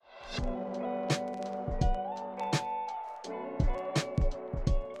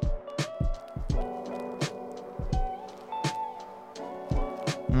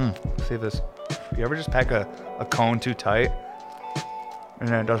See if this. You ever just pack a cone too tight and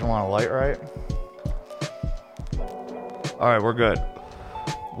then it doesn't want to light right? All right, we're good.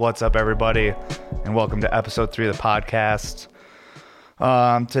 What's up, everybody, and welcome to episode 3 of the podcast.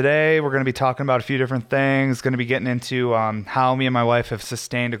 Today we're going to be talking about a few different things. Going to be getting into how me and my wife have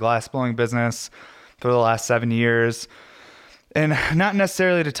sustained a glass blowing business for the last 7 years. And not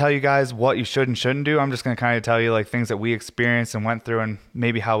necessarily to tell you guys what you should and shouldn't do. I'm just going to kind of tell you like things that we experienced and went through and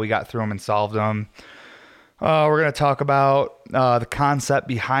maybe how we got through them and solved them. We're going to talk about the concept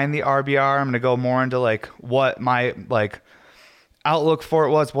behind the RBR. I'm going to go more into like what my like outlook for it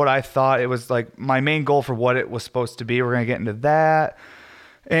was, what I thought it was, like my main goal for what it was supposed to be. We're going to get into that.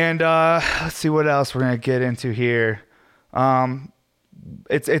 And let's see what else we're going to get into here.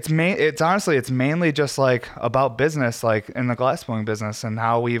 It's mainly just like about business, like in the glass blowing business, and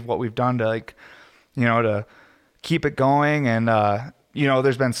what we've done to like, to keep it going. And,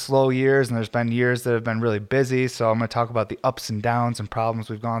 there's been slow years and there's been years that have been really busy. So I'm going to talk about the ups and downs and problems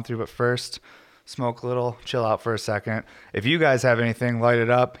we've gone through. But first, smoke a little, chill out for a second. If you guys have anything, light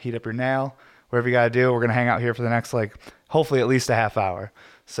it up, heat up your nail, whatever you got to do. We're going to hang out here for the next, hopefully at least a half hour.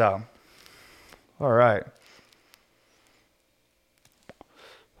 So, all right.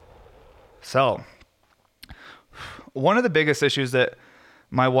 So, one of the biggest issues that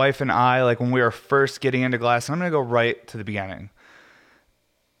my wife and I, when we were first getting into glass, and I'm going to go right to the beginning.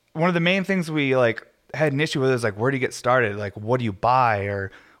 One of the main things we had an issue with is where do you get started? What do you buy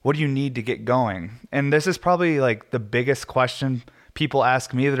or what do you need to get going? And this is probably the biggest question people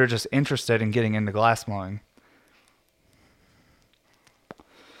ask me that are just interested in getting into glass blowing.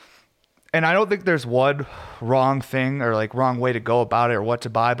 And I don't think there's one wrong thing or wrong way to go about it or what to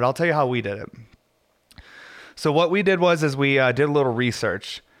buy, but I'll tell you how we did it. So what we did was we did a little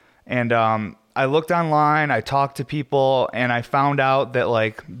research, and I looked online, I talked to people, and I found out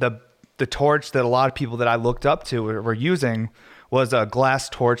that the torch that a lot of people that I looked up to were using was Glass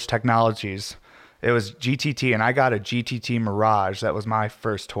Torch Technologies. It was GTT, and I got a GTT Mirage. That was my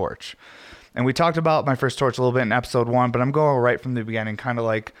first torch. And we talked about my first torch a little bit in episode 1, but I'm going right from the beginning, kind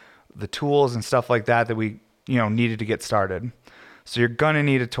of the tools and stuff like that we needed to get started. So you're gonna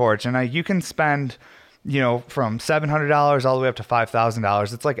need a torch, and you can spend from $700 all the way up to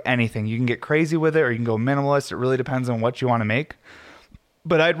 $5,000. It's like anything. You can get crazy with it or you can go minimalist. It really depends on what you want to make.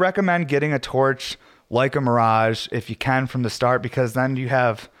 But I'd recommend getting a torch like a Mirage if you can from the start, because then you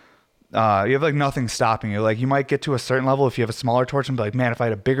have nothing stopping you. You might get to a certain level if you have a smaller torch and be like, man, if I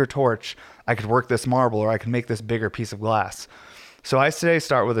had a bigger torch, I could work this marble or I could make this bigger piece of glass. So I say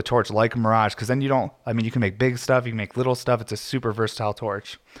start with a torch like a Mirage, because then you can make big stuff, you can make little stuff. It's a super versatile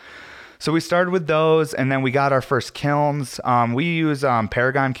torch. So we started with those, and then we got our first kilns. We use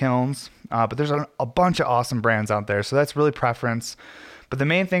Paragon kilns, but there's a bunch of awesome brands out there. So that's really preference. But the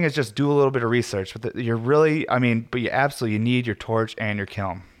main thing is just do a little bit of research. But you absolutely need your torch and your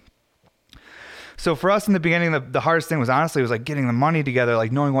kiln. So for us in the beginning, the hardest thing was honestly getting the money together,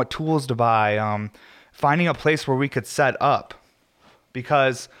 knowing what tools to buy, finding a place where we could set up.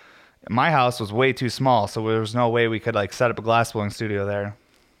 Because my house was way too small, so there was no way we could set up a glass blowing studio there.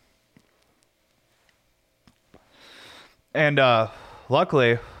 And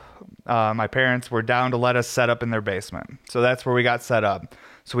luckily, my parents were down to let us set up in their basement. So that's where we got set up.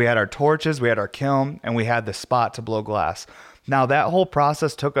 So we had our torches, we had our kiln, and we had the spot to blow glass. Now that whole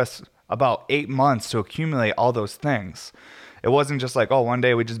process took us about 8 months to accumulate all those things. It wasn't just one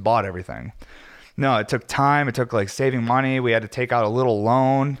day we just bought everything. No, it took time. It took saving money. We had to take out a little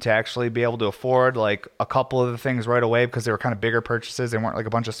loan to actually be able to afford a couple of the things right away, because they were kind of bigger purchases. They weren't a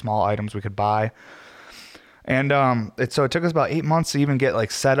bunch of small items we could buy. And so it took us about 8 months to even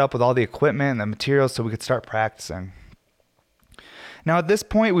get set up with all the equipment and the materials so we could start practicing. Now at this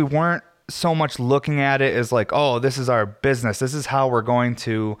point, we weren't so much looking at it as oh, this is our business. This is how we're going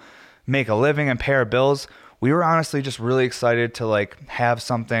to make a living and pay our bills. We were honestly just really excited to have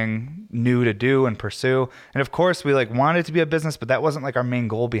something new to do and pursue. And of course we wanted it to be a business, but that wasn't our main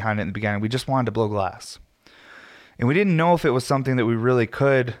goal behind it in the beginning. We just wanted to blow glass. And we didn't know if it was something that we really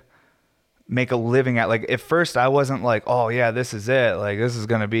could make a living at. At first I wasn't oh yeah, this is it. This is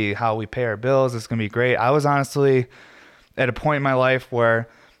going to be how we pay our bills. It's going to be great. I was honestly at a point in my life where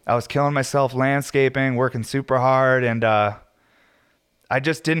I was killing myself landscaping, working super hard, and I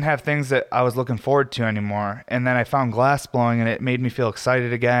just didn't have things that I was looking forward to anymore. And then I found glass blowing, and it made me feel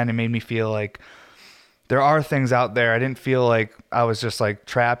excited again. It made me feel there are things out there. I didn't feel I was just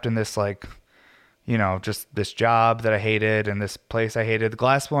trapped in this just this job that I hated and this place I hated. The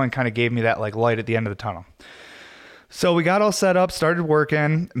glass blowing kind of gave me that light at the end of the tunnel. So we got all set up, started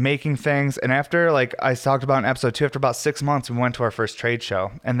working, making things. And after, like I talked about in episode 2, after about 6 months, we went to our first trade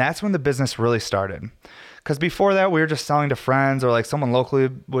show. And that's when the business really started. Because before that, we were just selling to friends, or like someone locally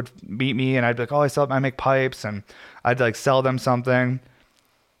would meet me and I'd be like, oh, I make pipes, and I'd like sell them something.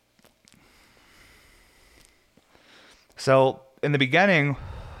 So in the beginning,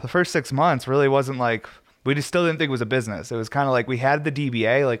 the first 6 months really wasn't like, we just still didn't think it was a business. It was kind of like we had the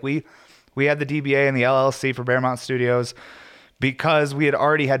DBA, like we had the DBA and the LLC for Bear Mountain Studios because we had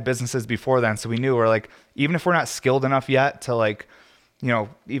already had businesses before then. So we knew we're like, even if we're not skilled enough yet to like, you know,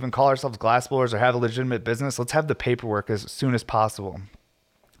 even call ourselves glass blowers or have a legitimate business, let's have the paperwork as soon as possible.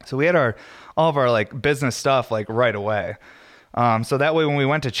 So we had all of our like business stuff like right away. So that way when we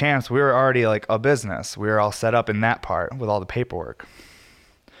went to Champs, we were already like a business. We were all set up in that part with all the paperwork.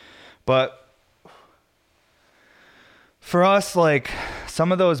 But for us, like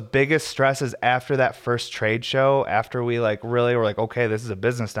some of those biggest stresses after that first trade show, after we like really were like, okay, this is a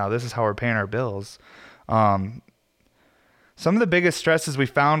business now, this is how we're paying our bills. Some of the biggest stresses we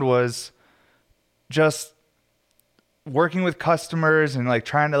found was just working with customers and like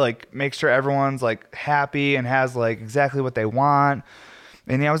trying to like make sure everyone's like happy and has like exactly what they want.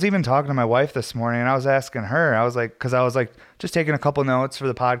 And I was even talking to my wife this morning and I was asking her, I was like, cause I was like just taking a couple notes for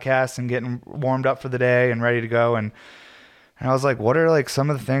the podcast and getting warmed up for the day and ready to go. And I was like, what are like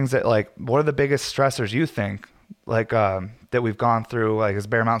some of the things that like, what are the biggest stressors you think like, that we've gone through like as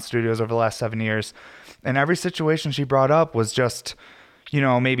Bear Mountain Studios over the last 7 years? And every situation she brought up was just, you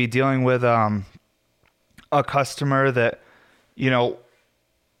know, maybe dealing with, a customer that, you know,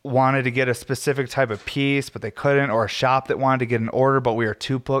 wanted to get a specific type of piece, but they couldn't, or a shop that wanted to get an order, but we were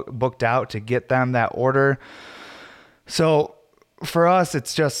too booked out to get them that order. So for us,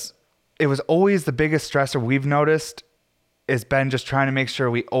 it was always the biggest stressor we've noticed has been just trying to make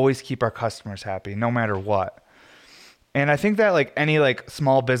sure we always keep our customers happy no matter what. And I think that like any like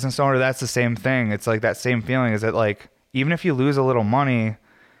small business owner, that's the same thing. It's like that same feeling is that like, even if you lose a little money,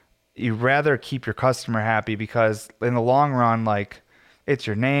 you rather keep your customer happy because in the long run, like it's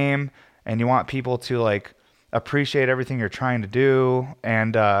your name and you want people to like appreciate everything you're trying to do.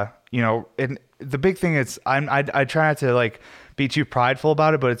 And, you know, and the big thing is I try not to like be too prideful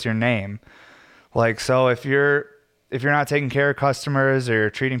about it, but it's your name. Like, so if you're not taking care of customers or you're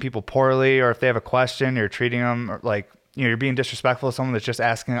treating people poorly, or if they have a question, you're treating them like, you know, you're being disrespectful to someone that's just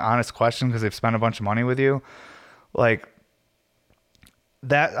asking an honest question because they've spent a bunch of money with you. Like,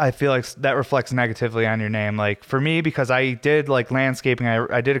 that I feel like that reflects negatively on your name. Like for me, because I did like landscaping,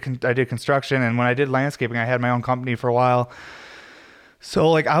 I did construction, and when I did landscaping, I had my own company for a while. So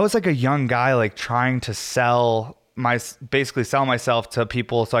like I was like a young guy, like trying to basically sell myself to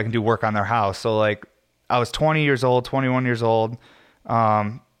people so I can do work on their house. So like I was 20 years old, 21 years old,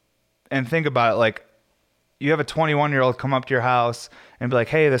 and think about it, like you have a 21-year-old come up to your house and be like,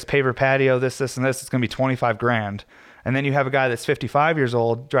 hey, this paver patio, this, and this, it's gonna be 25 grand. And then you have a guy that's 55 years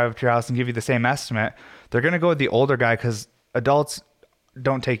old drive up to your house and give you the same estimate. They're going to go with the older guy because adults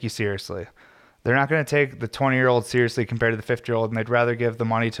don't take you seriously. They're not going to take the 20-year-old seriously compared to the 50-year-old, and they'd rather give the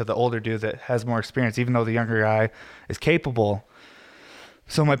money to the older dude that has more experience, even though the younger guy is capable.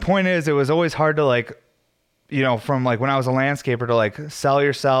 So my point is, it was always hard to like, you know, from like when I was a landscaper to like sell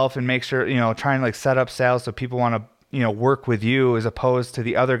yourself and make sure, you know, trying to like set up sales so people want to, you know, work with you as opposed to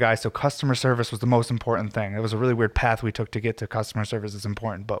the other guy. So customer service was the most important thing. It was a really weird path we took to get to customer service is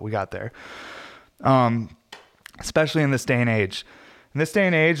important, but we got there. Especially in this day and age. In this day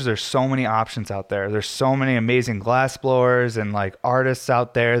and age, there's so many options out there. There's so many amazing glass blowers and like artists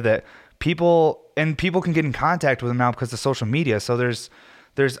out there that people can get in contact with them now because of social media. So there's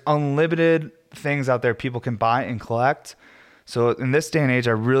unlimited things out there people can buy and collect. So in this day and age,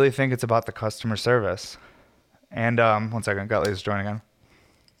 I really think it's about the customer service. And 1 second, got ladies joining again.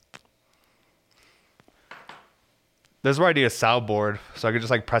 This is where I need a soundboard, so I could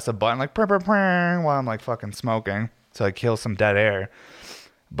just like press a button like while I'm like fucking smoking to like kill some dead air.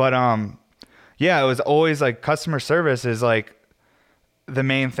 But yeah, it was always like customer service is like the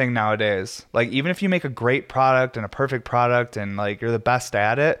main thing nowadays. Like even if you make a great product and a perfect product and like you're the best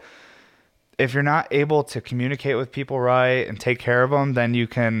at it, if you're not able to communicate with people right and take care of them, then you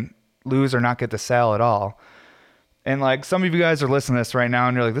can lose or not get the sale at all. And like some of you guys are listening to this right now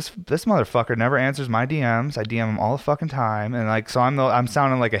and you're like, this motherfucker never answers my DMs. I DM him all the fucking time. And like, so I'm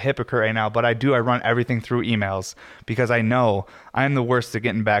sounding like a hypocrite right now, but I run everything through emails because I know I'm the worst at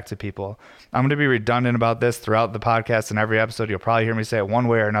getting back to people. I'm going to be redundant about this throughout the podcast and every episode. You'll probably hear me say it one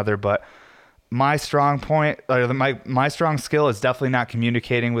way or another, but my strong point, my strong skill is definitely not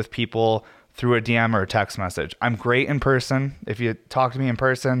communicating with people through a DM or a text message. I'm great in person. If you talk to me in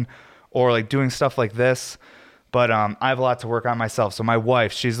person or like doing stuff like this, But I have a lot to work on myself. So my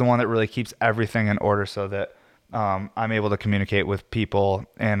wife, she's the one that really keeps everything in order so that I'm able to communicate with people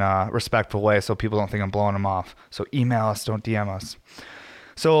in a respectful way so people don't think I'm blowing them off. So email us, don't DM us.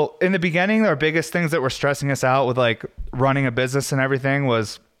 So in the beginning, our biggest things that were stressing us out with like running a business and everything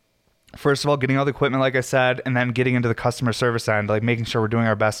was, first of all, getting all the equipment, like I said, and then getting into the customer service end, like making sure we're doing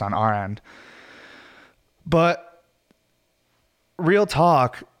our best on our end. But real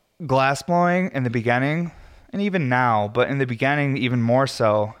talk, glass blowing in the beginning, and even now, but in the beginning, even more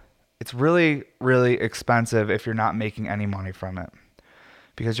so, it's really, really expensive if you're not making any money from it.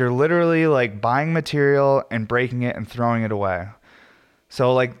 Because you're literally like buying material and breaking it and throwing it away.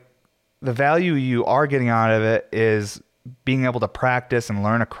 So like the value you are getting out of it is being able to practice and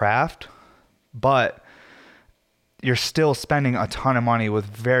learn a craft, but you're still spending a ton of money with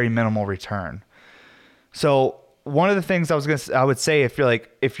very minimal return. So one of the things I would say,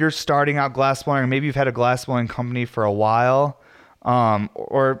 if you're starting out glass blowing, or maybe you've had a glass blowing company for a while,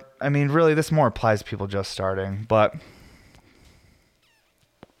 or I mean, really this more applies to people just starting, but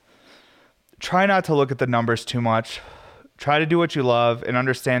try not to look at the numbers too much. Try to do what you love and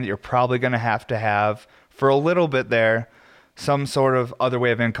understand that you're probably going to have for a little bit there, some sort of other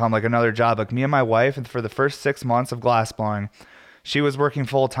way of income, like another job. Like me and my wife, and for the first 6 months of glass blowing, she was working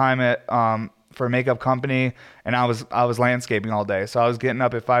full time at for a makeup company, and I was landscaping all day. So I was getting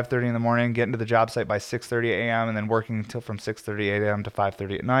up at 5:30 in the morning, getting to the job site by 6:30 a.m., and then working until from 6:30 a.m. to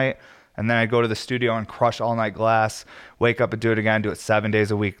 5:30 at night. And then I'd go to the studio and crush all night glass, wake up and do it again, do it 7 days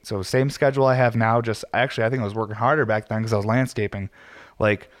a week. So same schedule I have now, just actually I think I was working harder back then because I was landscaping.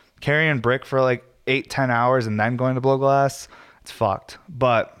 Like carrying brick for like 8-10 hours and then going to blow glass, it's fucked.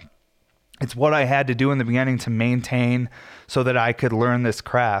 But it's what I had to do in the beginning to maintain so that I could learn this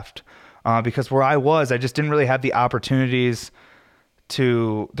craft. Because where I was, I just didn't really have the opportunities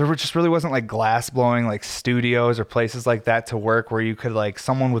there just really wasn't like glass blowing like studios or places like that to work where you could like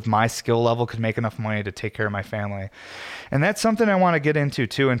someone with my skill level could make enough money to take care of my family. And that's something I want to get into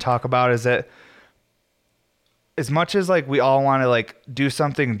too and talk about, is that as much as like we all want to like do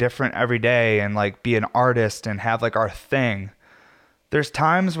something different every day and like be an artist and have like our thing, there's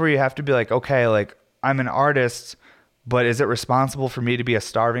times where you have to be like, okay, like I'm an artist, but is it responsible for me to be a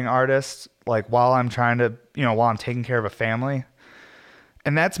starving artist like while I'm taking care of a family?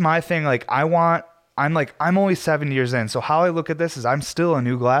 And that's my thing. Like I'm only 7 years in. So how I look at this is I'm still a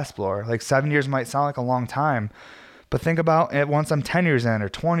new glass blower. Like 7 years might sound like a long time, but think about it once I'm 10 years in or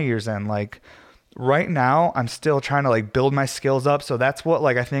 20 years in. Like right now I'm still trying to like build my skills up. So that's what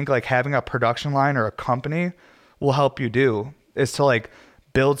like I think like having a production line or a company will help you do, is to like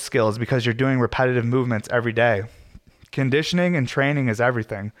build skills, because you're doing repetitive movements every day. Conditioning and training is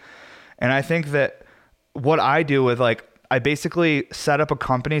everything. And I think that what I do with like, I basically set up a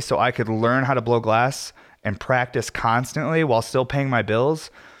company so I could learn how to blow glass and practice constantly while still paying my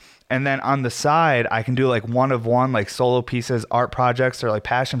bills. And then on the side, I can do like one-of-one, like solo pieces, art projects, or like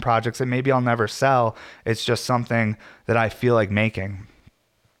passion projects that maybe I'll never sell. It's just something that I feel like making.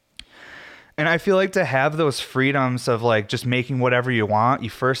 And I feel like to have those freedoms of like just making whatever you want, you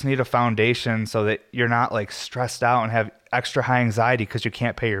first need a foundation so that you're not like stressed out and have extra high anxiety because you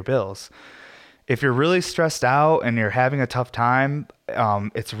can't pay your bills. If you're really stressed out and you're having a tough time,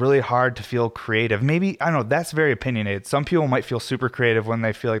 it's really hard to feel creative. Maybe, I don't know, that's very opinionated. Some people might feel super creative when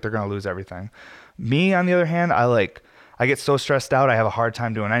they feel like they're going to lose everything. Me, on the other hand, I get so stressed out, I have a hard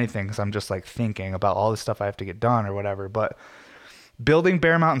time doing anything because I'm just like thinking about all the stuff I have to get done or whatever. But building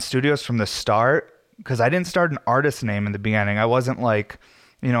Bear Mountain Studios from the start, because I didn't start an artist name in the beginning. I wasn't like,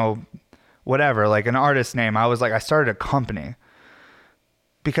 whatever, like an artist name. I started a company.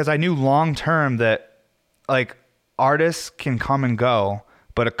 Because I knew long term that like artists can come and go,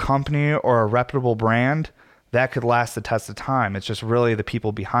 but a company or a reputable brand that could last the test of time. It's just really the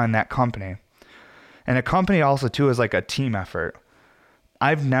people behind that company. And a company also too is like a team effort.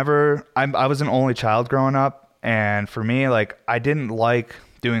 I was an only child growing up, and for me, like I didn't like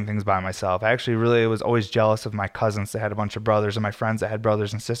doing things by myself. I actually really was always jealous of my cousins that had a bunch of brothers, and my friends that had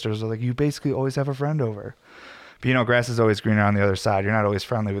brothers and sisters. Like, you basically always have a friend over. But grass is always greener on the other side. You're not always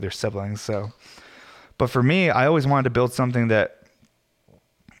friendly with your siblings. So, but for me, I always wanted to build something that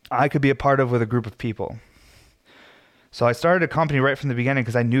I could be a part of with a group of people. So I started a company right from the beginning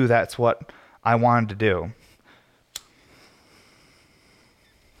because I knew that's what I wanted to do.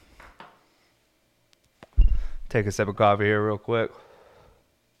 Take a sip of coffee here real quick.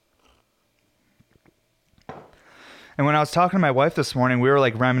 And when I was talking to my wife this morning, we were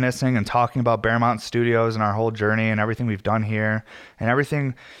like reminiscing and talking about Bear Mountain Studios and our whole journey and everything we've done here and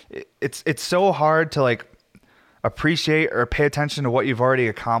everything. It's so hard to like, appreciate or pay attention to what you've already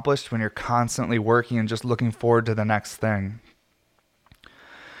accomplished when you're constantly working and just looking forward to the next thing.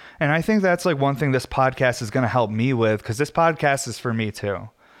 And I think that's like one thing this podcast is going to help me with, because this podcast is for me too.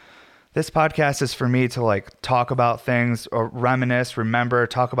 This podcast is for me to like talk about things or reminisce, remember,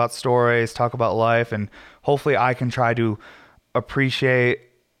 talk about stories, talk about life. And hopefully I can try to appreciate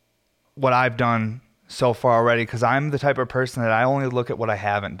what I've done so far already, because I'm the type of person that I only look at what I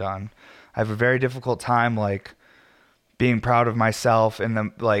haven't done. I have a very difficult time like being proud of myself in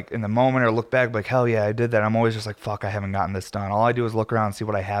the moment, or look back like, hell yeah, I did that. I'm always just like, fuck, I haven't gotten this done. All I do is look around and see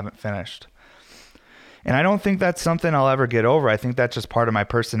what I haven't finished. And I don't think that's something I'll ever get over. I think that's just part of my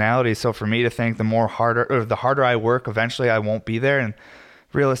personality. So for me to think the harder I work, eventually I won't be there. And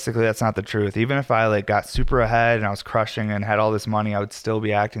realistically, that's not the truth. Even if I like got super ahead and I was crushing and had all this money, I would still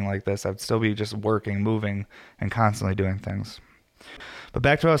be acting like this. I would still be just working, moving, and constantly doing things. But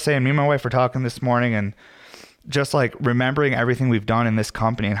back to what I was saying, me and my wife were talking this morning, and just like remembering everything we've done in this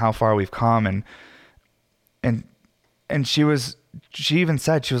company and how far we've come. And she even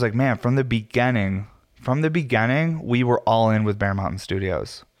said, she was like, man, from the beginning, we were all in with Bear Mountain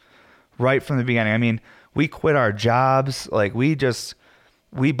Studios right from the beginning. I mean, we quit our jobs. Like we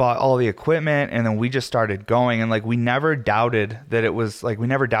bought all the equipment, and then we just started going. And like, we never doubted that it was like, we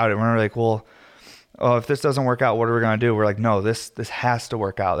never doubted. We were like, well, oh, if this doesn't work out, what are we going to do? We're like, no, this has to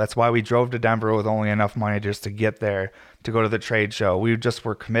work out. That's why we drove to Denver with only enough money just to get there, to go to the trade show. We just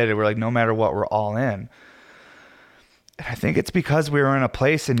were committed. We're like, no matter what, we're all in. And I think it's because we were in a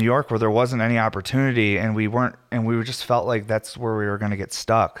place in New York where there wasn't any opportunity, and we just felt like that's where we were going to get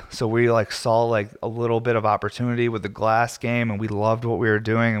stuck. So we like saw like a little bit of opportunity with the glass game, and we loved what we were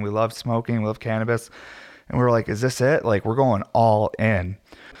doing, and we loved smoking, we loved cannabis. And we were like, is this it? Like, we're going all in.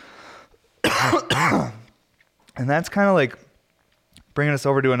 And that's kind of like bringing us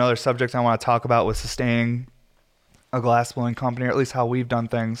over to another subject I want to talk about with sustaining a glass blowing company, or at least how we've done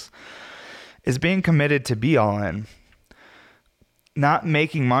things, is being committed to be all in. Not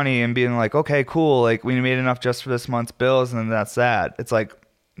making money and being like, okay, cool, like we made enough just for this month's bills and then that's that. It's like,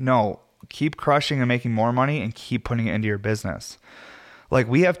 no, keep crushing and making more money and keep putting it into your business. Like,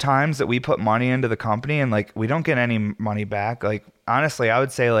 we have times that we put money into the company and like we don't get any money back. Like, honestly, I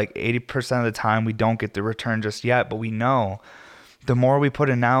would say like 80% of the time we don't get the return just yet, but we know the more we put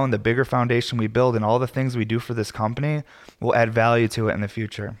in now and the bigger foundation we build and all the things we do for this company will add value to it in the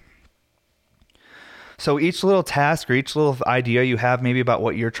future. So each little task or each little idea you have maybe about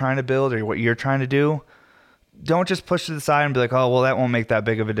what you're trying to build or what you're trying to do, don't just push to the side and be like, oh, well, that won't make that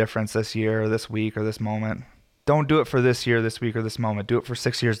big of a difference this year or this week or this moment. Don't do it for this year, this week, or this moment. Do it for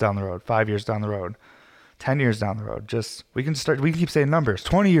 6 years down the road, 5 years down the road, 10 years down the road. We can keep saying numbers,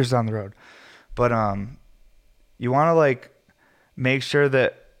 20 years down the road. But you want to like make sure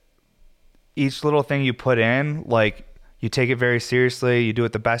that each little thing you put in, like you take it very seriously, you do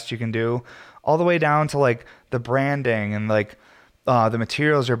it the best you can do, all the way down to like the branding and like the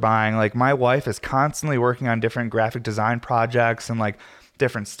materials you're buying. Like, my wife is constantly working on different graphic design projects and like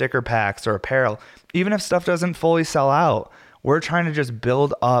different sticker packs or apparel. Even if stuff doesn't fully sell out, we're trying to just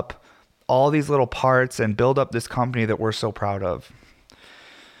build up all these little parts and build up this company that we're so proud of.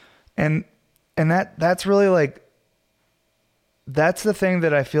 And that's really like, that's the thing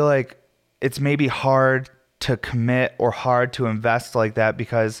that I feel like it's maybe hard to commit or hard to invest like that,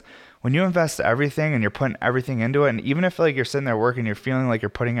 because when you invest everything and you're putting everything into it, and even if like you're sitting there working, you're feeling like you're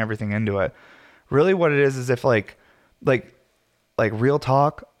putting everything into it, really what it is if like real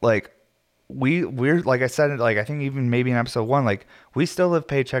talk, like we're like I said, like I think even maybe in episode 1, like we still live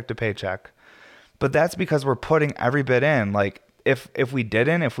paycheck to paycheck, but that's because we're putting every bit in. Like if we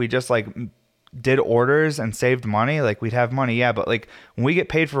just like did orders and saved money, like we'd have money, yeah, but like when we get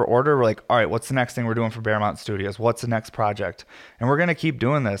paid for order, we're like, all right, what's the next thing we're doing for Bear Mountain Studios? What's the next project? And we're going to keep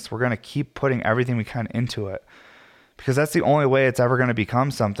doing this. We're going to keep putting everything we can into it, because that's the only way it's ever going to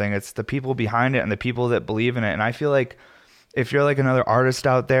become something. It's the people behind it and the people that believe in it. And I feel like if you're like another artist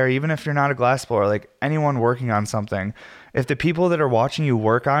out there, even if you're not a glassblower, like anyone working on something, if the people that are watching you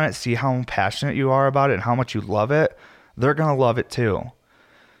work on it see how passionate you are about it and how much you love it, they're going to love it too.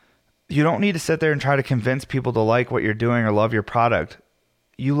 You don't need to sit there and try to convince people to like what you're doing or love your product.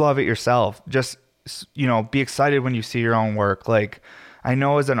 You love it yourself. Just, be excited when you see your own work. Like, I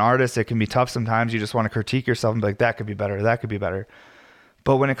know as an artist, it can be tough sometimes. You just want to critique yourself and be like, that could be better. That could be better.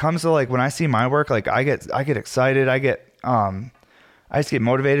 But when it comes to like, when I see my work, like I get excited. I just get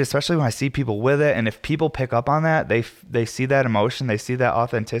motivated, especially when I see people with it. And if people pick up on that, they see that emotion, they see that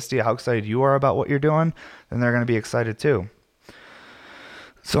authenticity, how excited you are about what you're doing, then they're going to be excited too.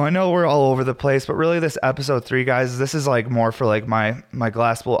 So I know we're all over the place, but really this episode 3, guys, this is like more for like my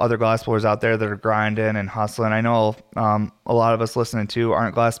other glass blowers out there that are grinding and hustling. I know a lot of us listening to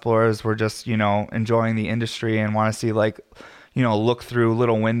aren't glass blowers. We're just, enjoying the industry and want to see like, look through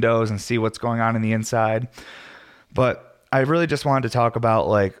little windows and see what's going on in the inside. But I really just wanted to talk about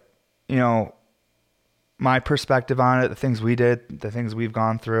like, my perspective on it, the things we did, the things we've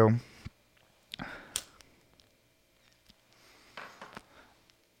gone through.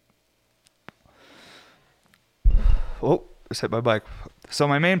 Oh, just hit my bike. So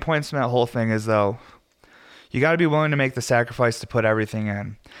my main points from that whole thing is, though, you got to be willing to make the sacrifice to put everything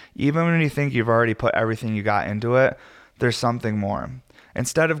in. Even when you think you've already put everything you got into it, there's something more.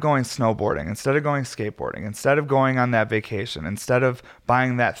 Instead of going snowboarding, instead of going skateboarding, instead of going on that vacation, instead of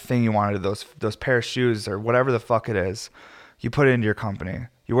buying that thing you wanted, those pair of shoes or whatever the fuck it is, you put it into your company.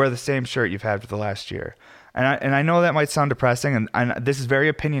 You wear the same shirt you've had for the last year. And I know that might sound depressing, and this is very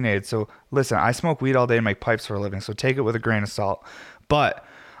opinionated. So listen, I smoke weed all day and make pipes for a living, so take it with a grain of salt. But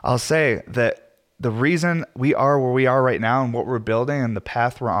I'll say that the reason we are where we are right now and what we're building and the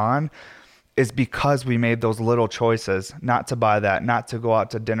path we're on is because we made those little choices not to buy that, not to go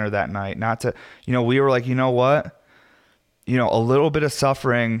out to dinner that night, not to, we were like, you know what? A little bit of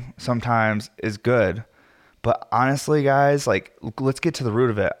suffering sometimes is good. But honestly, guys, like, let's get to the root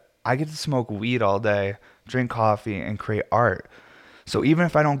of it. I get to smoke weed all day, drink coffee, and create art. So even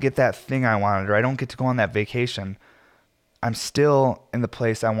if I don't get that thing I wanted or I don't get to go on that vacation, I'm still in the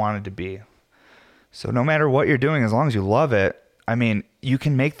place I wanted to be. So no matter what you're doing, as long as you love it, I mean, you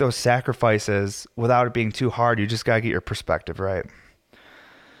can make those sacrifices without it being too hard. You just got to get your perspective right.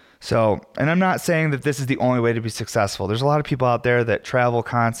 So, and I'm not saying that this is the only way to be successful. There's a lot of people out there that travel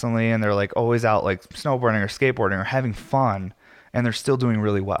constantly and they're like always out like snowboarding or skateboarding or having fun, and they're still doing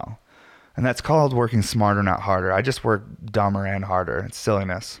really well. And that's called working smarter, not harder. I just work dumber and harder. It's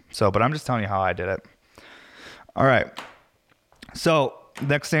silliness. So, but I'm just telling you how I did it. All right. So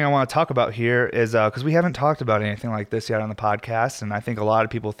next thing I want to talk about here is, because we haven't talked about anything like this yet on the podcast, and I think a lot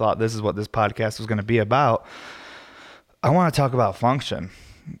of people thought this is what this podcast was going to be about. I want to talk about function.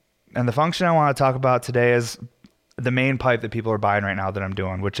 And the function I want to talk about today is the main pipe that people are buying right now that I'm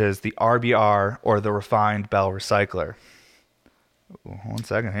doing, which is the RBR, or the Refined Bell Recycler. Ooh, 1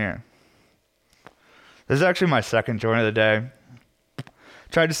 second here. This is actually my second joint of the day.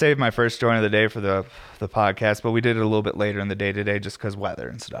 Tried to save my first joint of the day for the podcast, but we did it a little bit later in the day today just because weather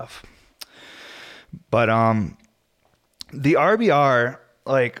and stuff. But the RBR,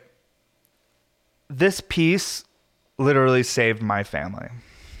 like, this piece literally saved my family.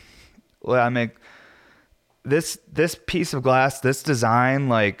 Well, I mean, this piece of glass, this design,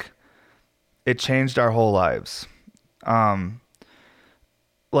 like, it changed our whole lives.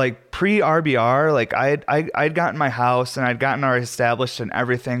 Like pre-RBR, like I'd gotten my house and I'd gotten our established and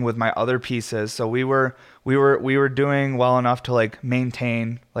everything with my other pieces. So we were doing well enough to like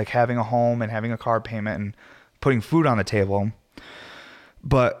maintain like having a home and having a car payment and putting food on the table.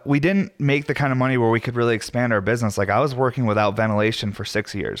 But we didn't make the kind of money where we could really expand our business. Like I was working without ventilation for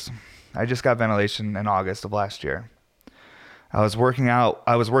 6 years. I just got ventilation in August of last year. I was working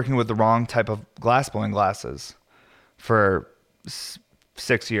with the wrong type of glass blowing glasses for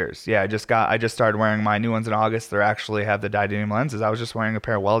 6 years. Yeah, I just started wearing my new ones in August. They actually have the titanium lenses. I was just wearing a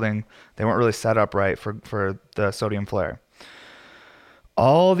pair of welding. They weren't really set up right for the sodium flare.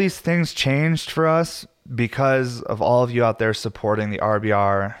 All these things changed for us because of all of you out there supporting the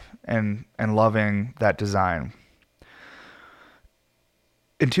RBR and loving that design.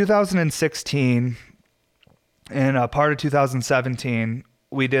 In 2016 and a part of 2017,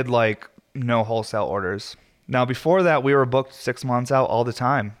 we did like no wholesale orders. Now, before that, we were booked 6 months out all the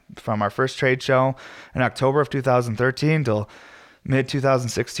time. From our first trade show in October of 2013 till mid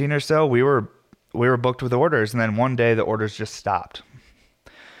 2016 or so, we were booked with orders. And then one day the orders just stopped.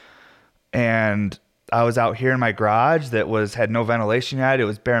 And I was out here in my garage that had no ventilation yet. It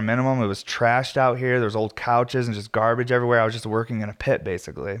was bare minimum. It was trashed out here. There was old couches and just garbage everywhere. I was just working in a pit,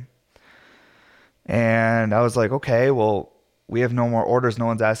 basically. And I was like, okay, well, we have no more orders. No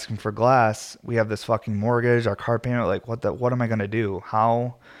one's asking for glass. We have this fucking mortgage, our car payment. Like, what am I going to do?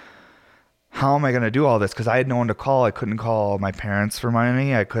 How am I going to do all this? Because I had no one to call. I couldn't call my parents for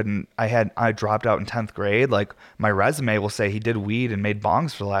money. I dropped out in 10th grade. Like, my resume will say he did weed and made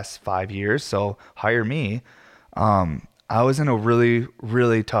bongs for the last 5 years. So hire me. I was in a really,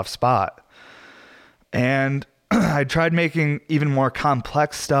 really tough spot. And I tried making even more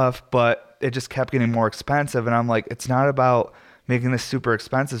complex stuff, but it just kept getting more expensive. And I'm like, it's not about making this super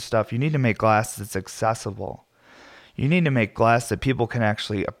expensive stuff. You need to make glass that's accessible. You need to make glass that people can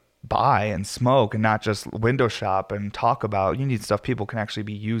actually buy and smoke and not just window shop and talk about. You need stuff people can actually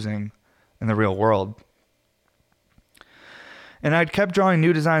be using in the real world. And I kept drawing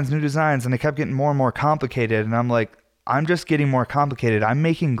new designs, and they kept getting more and more complicated. And I'm like, I'm just getting more complicated. I'm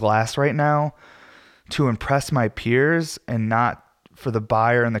making glass right now to impress my peers and not for the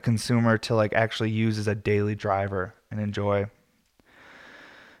buyer and the consumer to like actually use as a daily driver and enjoy.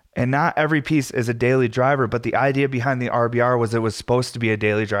 And not every piece is a daily driver, but the idea behind the RBR was it was supposed to be a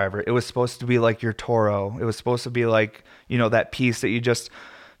daily driver. It was supposed to be like your Toro. It was supposed to be like, you know, that piece that you just,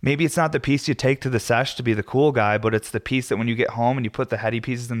 maybe it's not the piece you take to the sesh to be the cool guy, but it's the piece that when you get home and you put the heady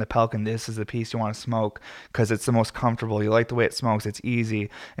pieces in the Pelican, this is the piece you want to smoke because it's the most comfortable. You like the way it smokes. It's easy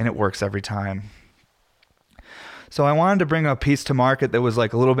and it works every time. So I wanted to bring a piece to market that was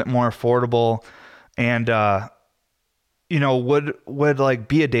like a little bit more affordable and, you know, would like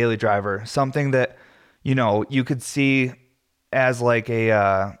be a daily driver, something that, you know, you could see as like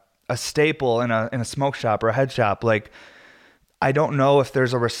a staple in a smoke shop or a head shop. Like, I don't know if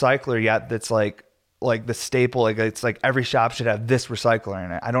there's a recycler yet that's like the staple. Like it's like every shop should have this recycler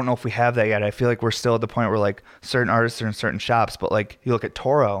in it. I don't know if we have that yet. I feel like we're still at the point where like certain artists are in certain shops, but like you look at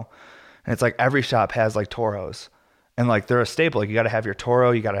Toro, and it's like every shop has like Toros, and like they're a staple. Like you got to have your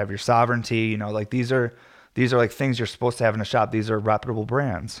Toro, you got to have your Sovereignty. You know, like these are like things you're supposed to have in a shop. These are reputable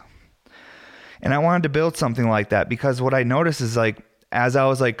brands. And I wanted to build something like that because what I noticed is like, as I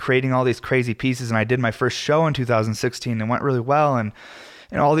was like creating all these crazy pieces and I did my first show in 2016 and went really well and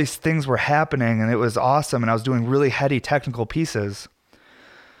all these things were happening and it was awesome and I was doing really heady technical pieces.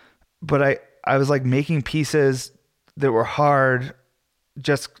 But I was like making pieces that were hard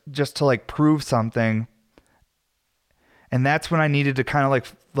just to like prove something. And that's when I needed to kind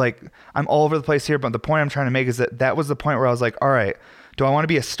of like I'm all over the place here, but the point I'm trying to make is that was the point where I was like, all right, do I want to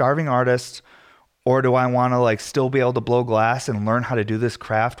be a starving artist or do I want to like still be able to blow glass and learn how to do this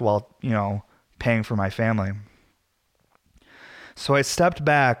craft while, you know, paying for my family? So I stepped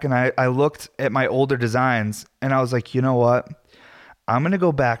back and I looked at my older designs and I was like, you know what? I'm going to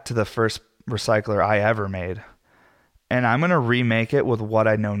go back to the first recycler I ever made and I'm going to remake it with what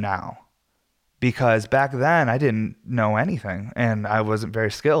I know now. Because back then I didn't know anything and I wasn't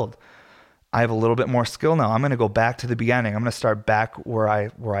very skilled. I have a little bit more skill now. I'm going to go back to the beginning. I'm going to start back where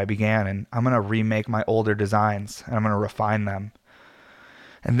I began and I'm going to remake my older designs and I'm going to refine them.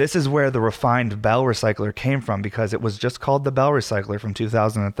 And this is where the refined Bell Recycler came from because it was just called the Bell Recycler from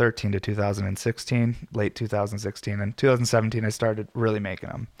 2013 to 2016, late 2016. And 2017 I started really making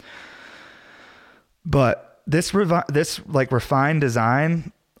them. But this like refined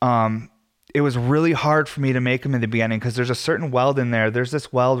design, it was really hard for me to make them in the beginning because there's a certain weld in there. There's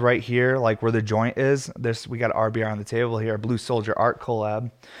this weld right here, like where the joint is. We got RBR on the table here, Blue Soldier Art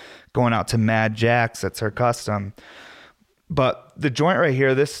collab, going out to Mad Jax. That's her custom. But the joint right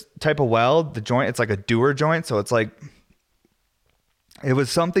here, this type of weld, the joint, it's like a Dewar joint. So it's like, it was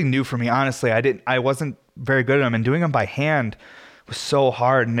something new for me. Honestly, I wasn't very good at them and doing them by hand was so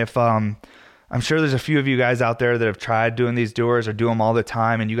hard. And if, I'm sure there's a few of you guys out there that have tried doing these Dewars or do them all the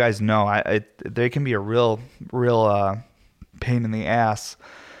time, and you guys know they can be a real pain in the ass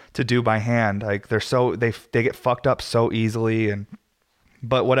to do by hand. Like they get fucked up so easily,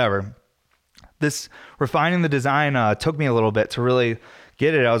 but whatever. This refining the design took me a little bit to really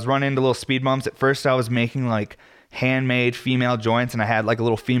get it. I was running into little speed bumps. At first, I was making like handmade female joints, and I had like a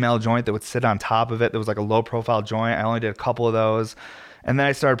little female joint that would sit on top of it. That was like a low profile joint. I only did a couple of those. And then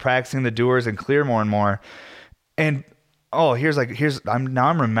I started practicing the Dewars and clear more and more. And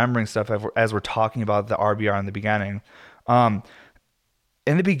I'm remembering stuff as we're talking about the RBR in the beginning. In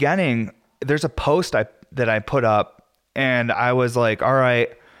the beginning, there's a post that I put up and I was like, all right.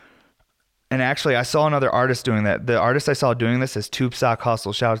 And actually I saw another artist doing that. The artist I saw doing this is Tube Sock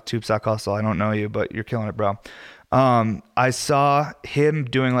Hustle. Shout out to Tube Sock Hustle. I don't know you, but you're killing it, bro. I saw him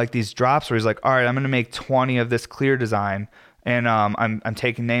doing like these drops where he's like, all right, I'm going to make 20 of this clear design. And I'm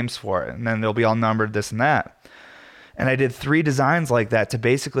taking names for it, and then they'll be all numbered this and that. And I did 3 designs like that to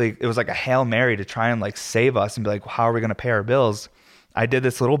basically, it was like a Hail Mary to try and like save us and be like, well, how are we going to pay our bills? I did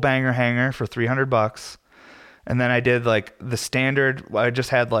this little banger hanger for $300. And then I did like the standard, I just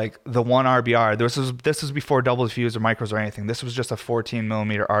had like the one RBR. This was before double diffuse or micros or anything. This was just a 14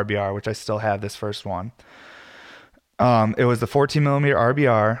 millimeter RBR, which I still have this first one. It was the 14 millimeter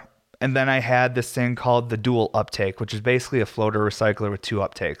RBR. And then I had this thing called the dual uptake, which is basically a floater recycler with 2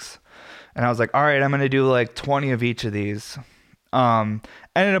 uptakes. And I was like, all right, I'm going to do like 20 of each of these. I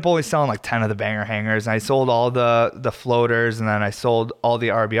ended up only selling like 10 of the banger hangers. And I sold all the floaters and then I sold all the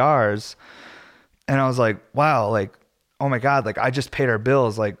RBRs. And I was like, wow, like, oh my God, like I just paid our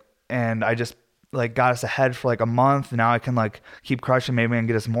bills. Like, and I just like got us ahead for like a month. Now I can like keep crushing, maybe I can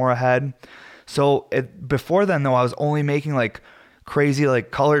get us more ahead. So before then though, I was only making like crazy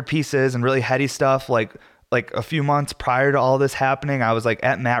like colored pieces and really heady stuff. Like a few months prior to all this happening, I was like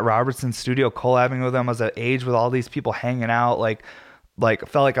at Matt Robertson's studio collabing with him. I was at age with all these people hanging out, like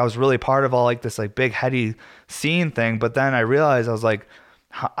felt like I was really part of all like this like big heady scene thing. But then I realized I was like,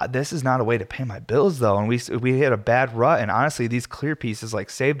 this is not a way to pay my bills though. And we hit a bad rut, and honestly these clear pieces like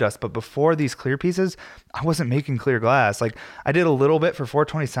saved us. But before these clear pieces, I wasn't making clear glass. Like I did a little bit for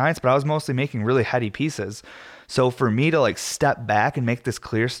 420 Science, but I was mostly making really heady pieces. So for me to like step back and make this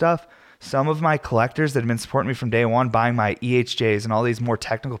clear stuff, some of my collectors that had been supporting me from day one, buying my EHJs and all these more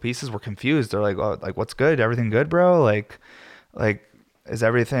technical pieces, were confused. They're like, oh, like what's good? Everything good, bro? Like is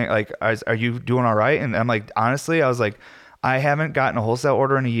everything like, are you doing all right? And I'm like, honestly, I was like, I haven't gotten a wholesale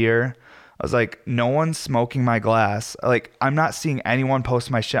order in a year. I was like, no one's smoking my glass. Like, I'm not seeing anyone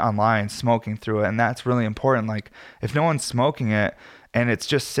post my shit online smoking through it. And that's really important. Like, if no one's smoking it and it's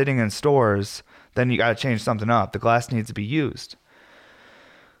just sitting in stores, then you got to change something up. The glass needs to be used.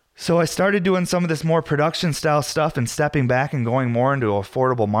 So I started doing some of this more production style stuff and stepping back and going more into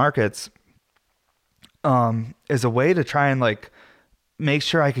affordable markets as a way to try and like make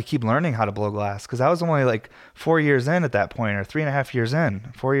sure I could keep learning how to blow glass, because I was only like 4 years in at that point, or 3.5 years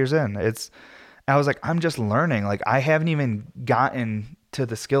in, 4 years in. I was like, I'm just learning. Like I haven't even gotten to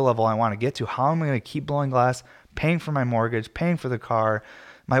the skill level I want to get to. How am I going to keep blowing glass, paying for my mortgage, paying for the car?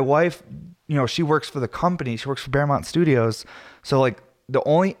 My wife, she works for the company. She works for Bear Mountain Studios. So like the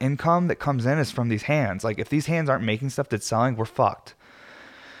only income that comes in is from these hands. Like if these hands aren't making stuff that's selling, we're fucked.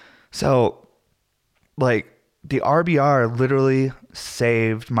 So like the RBR literally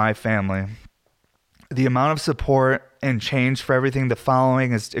saved my family. The amount of support and change for everything, the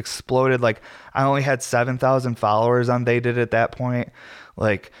following has exploded. Like I only had 7,000 followers on They Did at that point.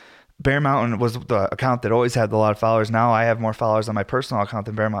 Like Bear Mountain was the account that always had a lot of followers. Now I have more followers on my personal account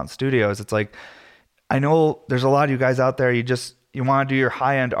than Bear Mountain Studios. It's like, I know there's a lot of you guys out there, you want to do your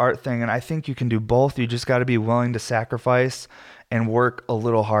high-end art thing, and I think you can do both. You just got to be willing to sacrifice and work a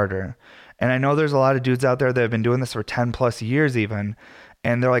little harder. And I know there's a lot of dudes out there that have been doing this for 10 plus years even.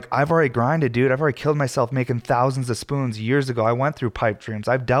 And they're like, I've already grinded, dude. I've already killed myself making thousands of spoons years ago. I went through pipe dreams.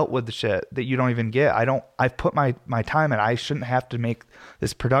 I've dealt with the shit that you don't even get. I've put my time in. I shouldn't have to make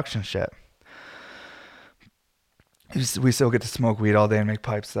this production shit. We still get to smoke weed all day and make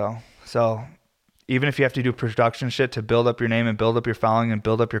pipes though. So even if you have to do production shit to build up your name and build up your following and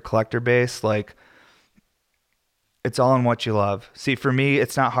build up your collector base, like, it's all in what you love. See, for me,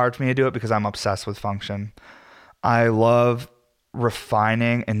 it's not hard for me to do it because I'm obsessed with function. I love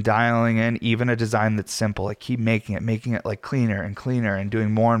refining and dialing in even a design that's simple. I keep making it like cleaner and cleaner and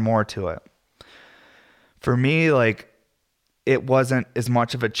doing more and more to it. For me, like, it wasn't as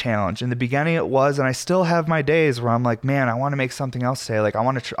much of a challenge. In the beginning it was, and I still have my days where I'm like, man, I want to make something else today. Like I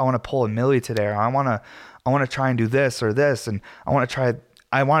want to pull a milli today, or I want to try and do this or this, and I want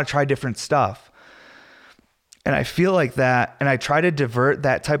to try different stuff. And I feel like that, and I try to divert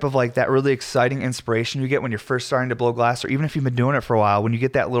that type of like that really exciting inspiration you get when you're first starting to blow glass, or even if you've been doing it for a while, when you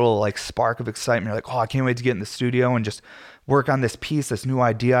get that little like spark of excitement, you're like, oh, I can't wait to get in the studio and just work on this piece, this new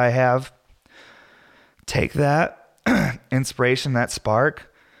idea I have. Take that inspiration, that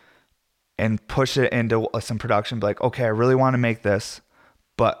spark, and push it into some production. Be like, okay, I really want to make this,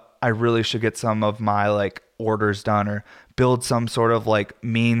 but I really should get some of my like orders done, or build some sort of like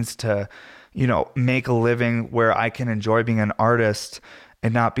means to, make a living where I can enjoy being an artist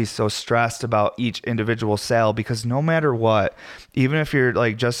and not be so stressed about each individual sale. Because no matter what, even if you're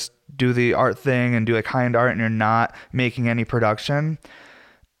like just do the art thing and do like high-end art and you're not making any production,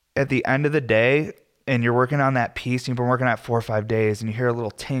 at the end of the day, and you're working on that piece, and you've been working on it 4 or 5 days, and you hear a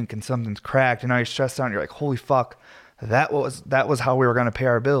little tink and something's cracked, and now you're stressed out and you're like, holy fuck, that was how we were going to pay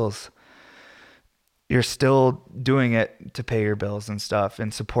our bills. You're still doing it to pay your bills and stuff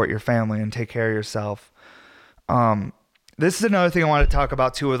and support your family and take care of yourself. This is another thing I want to talk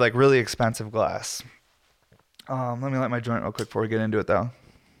about too, with like really expensive glass. Let me light my joint real quick before we get into it though.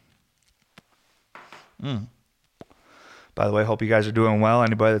 By the way, hope you guys are doing well.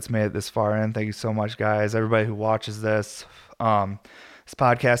 Anybody that's made it this far in, thank you so much, guys. Everybody who watches this, this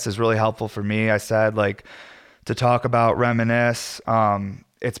podcast is really helpful for me. I said like to talk about, reminisce.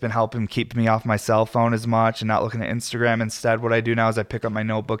 It's been helping keep me off my cell phone as much and not looking at Instagram. Instead, what I do now is I pick up my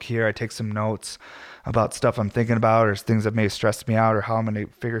notebook here. I take some notes about stuff I'm thinking about, or things that may have stressed me out, or how I'm going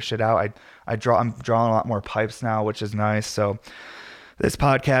to figure shit out. I'm drawing a lot more pipes now, which is nice. So this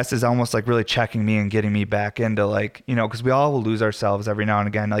podcast is almost like really checking me and getting me back into like, because we all will lose ourselves every now and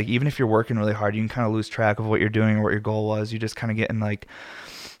again. Like even if you're working really hard, you can kind of lose track of what you're doing or what your goal was. You just kind of get in like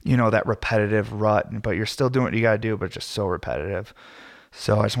that repetitive rut, but you're still doing what you got to do, but it's just so repetitive.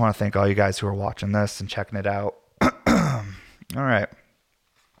 So I just want to thank all you guys who are watching this and checking it out. All right.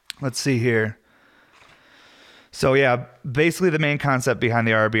 Let's see here. So yeah, basically the main concept behind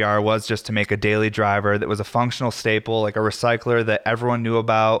the RBR was just to make a daily driver that was a functional staple, like a recycler that everyone knew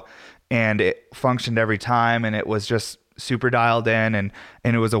about, and it functioned every time, and it was just super dialed in, and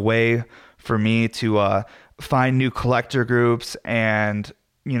it was a way for me to find new collector groups and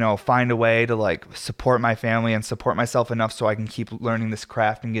find a way to like support my family and support myself enough so I can keep learning this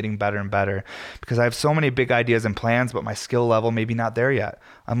craft and getting better and better, because I have so many big ideas and plans, but my skill level maybe not there yet.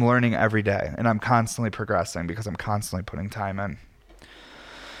 I'm learning every day, and I'm constantly progressing because I'm constantly putting time in.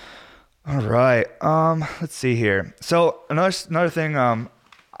 All right. Let's see here. So another thing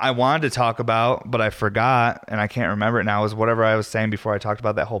I wanted to talk about, but I forgot and I can't remember it now, is whatever I was saying before I talked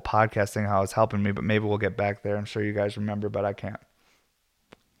about that whole podcast thing, how it's helping me, but maybe we'll get back there. I'm sure you guys remember, but I can't.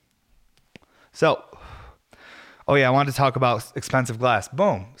 So, oh yeah, I wanted to talk about expensive glass.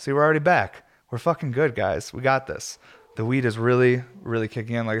 Boom. See, we're already back. We're fucking good, guys. We got this. The weed is really, really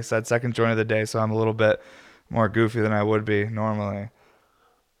kicking in. Like I said, second joint of the day, so I'm a little bit more goofy than I would be normally.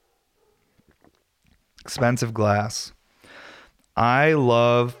 Expensive glass. I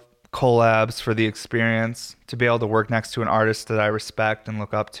love collabs for the experience, to be able to work next to an artist that I respect and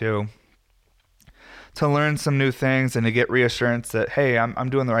look up to learn some new things and to get reassurance that, hey, I'm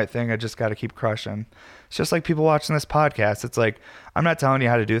doing the right thing. I just got to keep crushing. It's just like people watching this podcast. It's like, I'm not telling you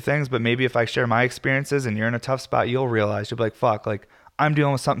how to do things, but maybe if I share my experiences and you're in a tough spot, you'll realize, you'll be like, fuck, like I'm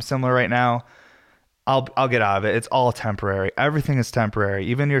dealing with something similar right now. I'll get out of it. It's all temporary. Everything is temporary.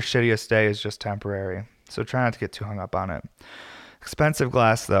 Even your shittiest day is just temporary. So try not to get too hung up on it. Expensive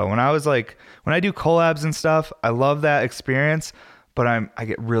glass though. When I do collabs and stuff, I love that experience, but I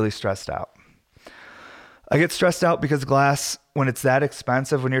get really stressed out. I get stressed out because glass, when it's that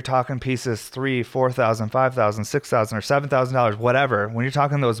expensive, when you're talking pieces $3,000, $4,000, $5,000, $6,000, or $7,000, whatever, when you're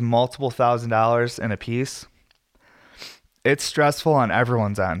talking those multiple $1,000s in a piece, it's stressful on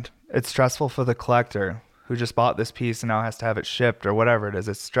everyone's end. It's stressful for the collector who just bought this piece and now has to have it shipped or whatever it is.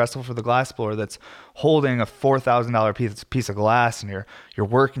 It's stressful for the glass blower that's holding a $4,000 piece of glass, and you're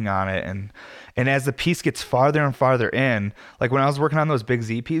working on it. And as the piece gets farther and farther in, like when I was working on those Big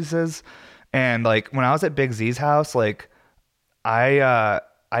Z pieces, and like when I was at Big Z's house, like I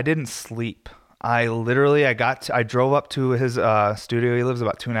didn't sleep. I drove up to his studio. He lives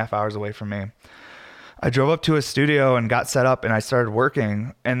about 2.5 hours away from me. I drove up to his studio and got set up, and I started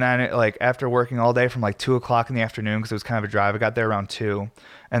working. And then after working all day from like 2:00 in the afternoon, because it was kind of a drive, I got there around 2.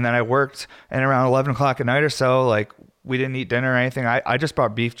 And then I worked, and around 11 o'clock at night or so, like we didn't eat dinner or anything. I just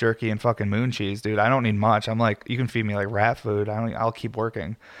bought beef jerky and fucking moon cheese, dude. I don't need much. I'm like, you can feed me like rat food. I'll keep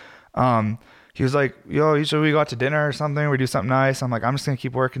working. He was like, yo, should we go out to dinner or something? We do something nice. I'm like, I'm just going to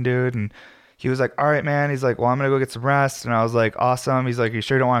keep working, dude. And he was like, all right, man. He's like, well, I'm going to go get some rest. And I was like, awesome. He's like, you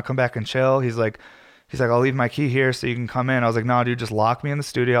sure you don't want to come back and chill? He's like, I'll leave my key here so you can come in. I was like, no, dude, just lock me in the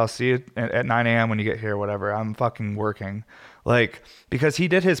studio. I'll see you at 9 a.m. when you get here, whatever. I'm fucking working. Like, because he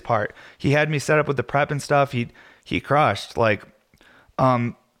did his part. He had me set up with the prep and stuff. He crushed. Like,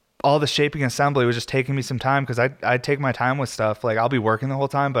 all the shaping assembly was just taking me some time, because I'd take my time with stuff. Like I'll be working the whole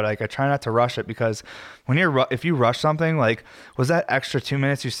time, but like I try not to rush it, because if you rush something, like, was that extra 2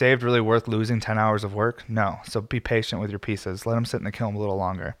 minutes you saved really worth losing 10 hours of work? No. So be patient with your pieces. Let them sit in the kiln a little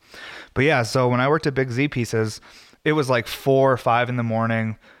longer. But yeah, so when I worked at Big Z pieces, it was like 4 or 5 in the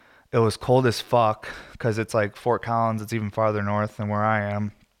morning. It was cold as fuck, because it's like Fort Collins. It's even farther north than where I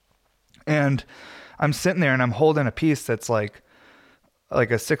am. And I'm sitting there and I'm holding a piece that's like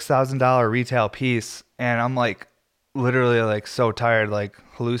a $6,000 retail piece, and I'm like literally like so tired, like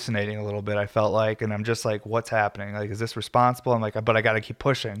hallucinating a little bit, I felt like. And I'm just like, what's happening? Like, is this responsible? I'm like, but I got to keep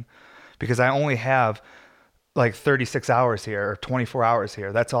pushing, because I only have like 36 hours here or 24 hours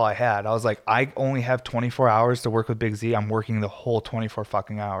here. That's all I had. I was like, I only have 24 hours to work with Big Z. I'm working the whole 24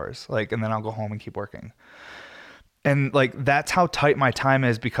 fucking hours. Like, and then I'll go home and keep working. And like, that's how tight my time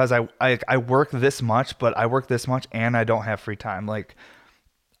is, because I work this much, but I work this much and I don't have free time. Like,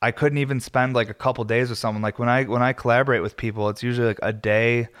 I couldn't even spend like a couple days with someone. Like when I collaborate with people, it's usually like a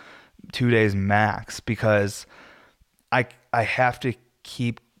day, 2 days max, because I have to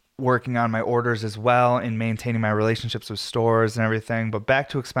keep working on my orders as well and maintaining my relationships with stores and everything. But back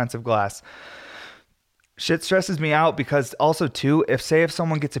to expensive glass. Shit stresses me out, because also too, if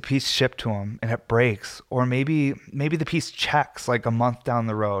someone gets a piece shipped to them and it breaks, or maybe the piece checks like a month down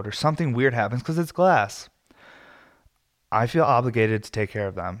the road, or something weird happens because it's glass, I feel obligated to take care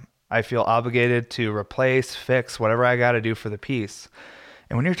of them. I feel obligated to replace, fix, whatever I got to do for the piece.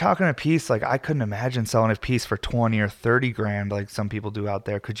 And when you're talking a piece, like I couldn't imagine selling a piece for 20 or 30 grand like some people do out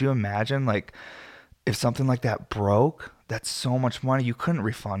there. Could you imagine like if something like that broke? That's so much money. You couldn't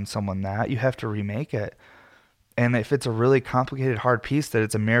refund someone that. You have to remake it. And if it's a really complicated, hard piece that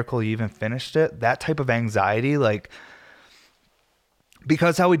it's a miracle you even finished it, that type of anxiety, like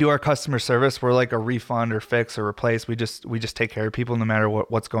because how we do our customer service, we're like a refund or fix or replace. We just take care of people no matter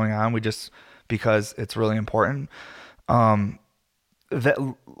what's going on. We just because it's really important. That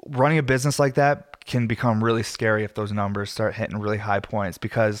running a business like that can become really scary if those numbers start hitting really high points,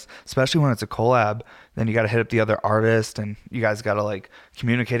 because especially when it's a collab, then you got to hit up the other artist and you guys got to like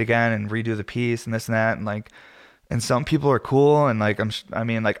communicate again and redo the piece and this and that. And like, and some people are cool. And like, I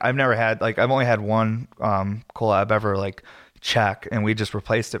mean, like I've only had one, collab ever like check, and we just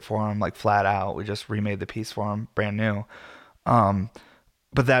replaced it for him like flat out. We just remade the piece for him brand new.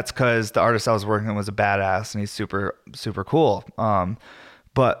 But that's because the artist I was working with was a badass and he's super, super cool.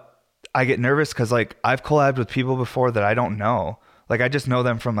 But I get nervous because like I've collabed with people before that I don't know. Like I just know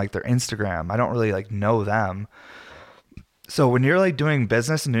them from like their Instagram. I don't really like know them. So when you're like doing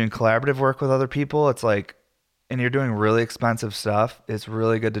business and doing collaborative work with other people, it's like, and you're doing really expensive stuff, it's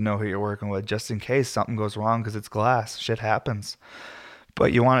really good to know who you're working with just in case something goes wrong, because it's glass. Shit happens.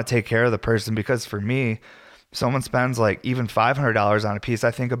 But you want to take care of the person, because for me, someone spends like even $500 on a piece,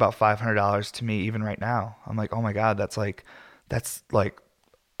 I think about $500 to me even right now. I'm like, oh my God, that's like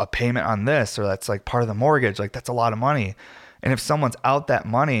a payment on this, or that's like part of the mortgage. Like that's a lot of money. And if someone's out that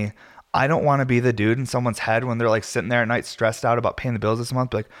money, I don't want to be the dude in someone's head when they're like sitting there at night stressed out about paying the bills this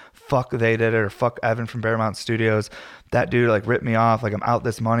month. Be like, fuck, they did it, or fuck Evan from Bear Mountain Studios. That dude like ripped me off. Like I'm out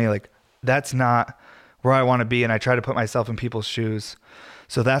this money. Like that's not where I want to be. And I try to put myself in people's shoes.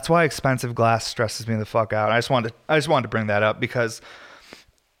 So that's why expensive glass stresses me the fuck out. I just wanted to bring that up because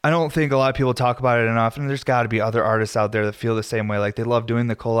I don't think a lot of people talk about it enough. And there's got to be other artists out there that feel the same way. Like they love doing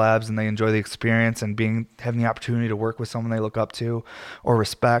the collabs and they enjoy the experience and having the opportunity to work with someone they look up to or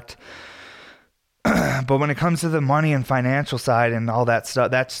respect. But when it comes to the money and financial side and all that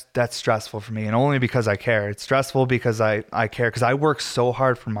stuff, that's stressful for me. And only because I care. It's stressful because I care, because I work so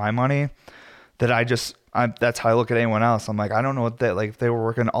hard for my money that that's how I look at anyone else. I'm like, I don't know what like if they were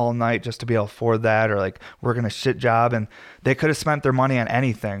working all night just to be able to afford that, or like working a shit job, and they could have spent their money on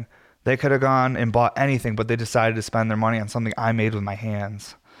anything. They could have gone and bought anything, but they decided to spend their money on something I made with my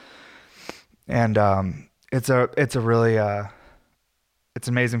hands. And it's an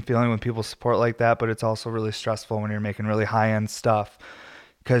amazing feeling when people support like that, but it's also really stressful when you're making really high-end stuff,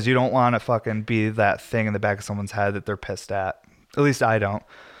 because you don't want to fucking be that thing in the back of someone's head that they're pissed at. At least I don't.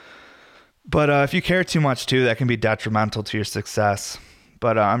 But if you care too much too, that can be detrimental to your success.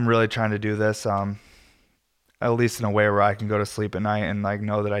 But I'm really trying to do this, at least in a way where I can go to sleep at night and like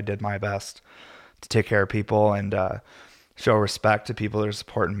know that I did my best to take care of people and show respect to people that are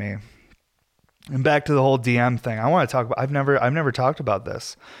supporting me. And back to the whole DM thing, I want to talk about. I've never talked about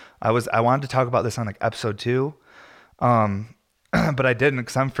this. I wanted to talk about this on like episode 2, but I didn't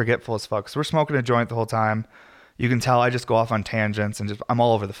because I'm forgetful as fuck. So we're smoking a joint the whole time. You can tell I just go off on tangents and I'm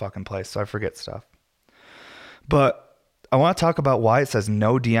all over the fucking place, so I forget stuff. But I want to talk about why it says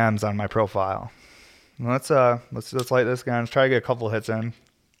no DMs on my profile. Let's light this again. Let's try to get a couple hits in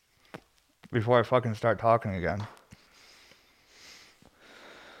before I fucking start talking again.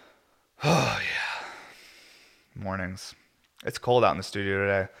 Oh yeah. Mornings. It's cold out in the studio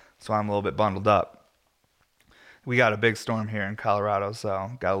today, so I'm a little bit bundled up. We got a big storm here in Colorado,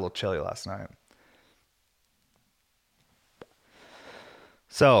 so got a little chilly last night.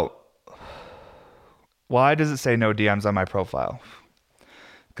 So, why does it say no DMs on my profile?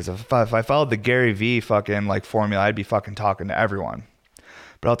 Because if I followed the Gary V fucking like formula, I'd be fucking talking to everyone.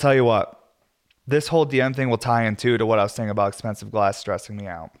 But I'll tell you what, this whole DM thing will tie in too to what I was saying about expensive glass stressing me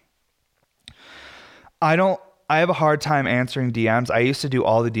out. I have a hard time answering DMs. I used to do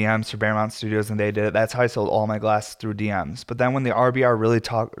all the DMs for Bear Mountain Studios and they did it. That's how I sold all my glasses, through DMs. But then when the RBR really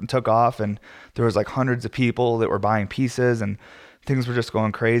took off and there was like hundreds of people that were buying pieces and things were just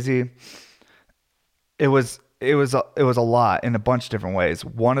going crazy, it was a lot in a bunch of different ways.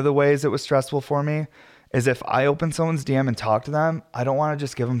 One of the ways it was stressful for me is if I open someone's DM and talk to them, I don't want to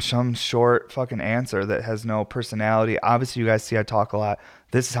just give them some short fucking answer that has no personality. Obviously, you guys see I talk a lot.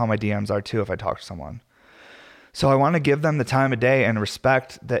 This is how my DMs are too if I talk to someone. So I want to give them the time of day and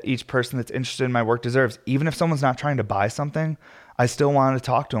respect that each person that's interested in my work deserves. Even if someone's not trying to buy something, I still want to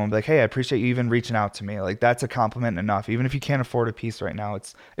talk to them. Be like, hey, I appreciate you even reaching out to me. Like that's a compliment enough. Even if you can't afford a piece right now,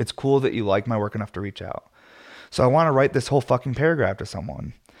 it's cool that you like my work enough to reach out. So I want to write this whole fucking paragraph to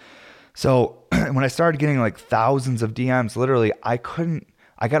someone. So when I started getting like thousands of DMs, literally, I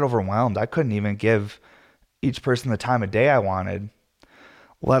got overwhelmed. I couldn't even give each person the time of day I wanted.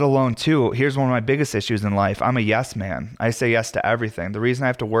 Let alone too, here's one of my biggest issues in life. I'm a yes man. I say yes to everything. The reason I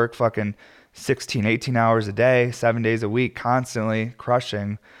have to work fucking 16, 18 hours a day, 7 days a week, constantly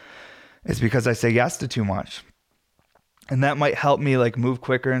crushing, is because I say yes to too much. And that might help me like move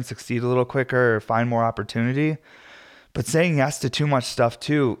quicker and succeed a little quicker or find more opportunity. But saying yes to too much stuff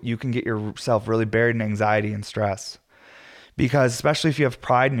too, you can get yourself really buried in anxiety and stress. Because especially if you have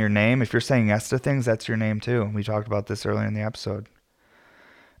pride in your name, if you're saying yes to things, that's your name too. We talked about this earlier in the episode.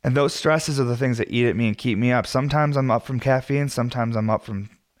 And those stresses are the things that eat at me and keep me up. Sometimes I'm up from caffeine, sometimes I'm up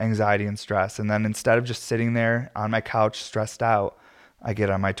from anxiety and stress. And then instead of just sitting there on my couch stressed out, I get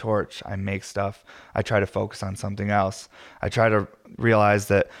on my torch, I make stuff, I try to focus on something else. I try to realize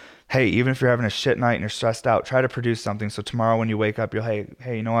that, hey, even if you're having a shit night and you're stressed out, try to produce something. So tomorrow when you wake up, you'll, hey,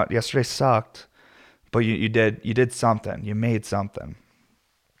 you know what? Yesterday sucked, but you did something. You made something.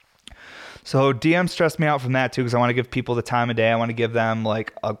 So DM stressed me out from that too, because I want to give people the time of day. I want to give them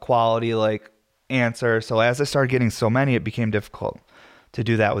like a quality like answer. So as I started getting so many, it became difficult to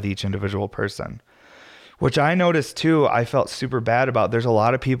do that with each individual person, which I noticed too. I felt super bad about. There's a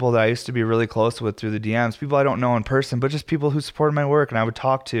lot of people that I used to be really close with through the DMs, people I don't know in person, but just people who supported my work and I would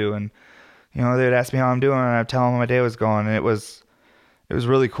talk to, and they would ask me how I'm doing and I'd tell them how my day was going, and it was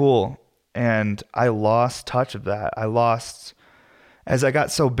really cool. And I lost touch of that. As I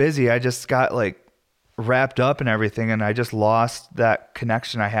got so busy, I just got like wrapped up in everything, and I just lost that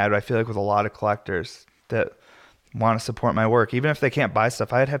connection I had, I feel like, with a lot of collectors that want to support my work. Even if they can't buy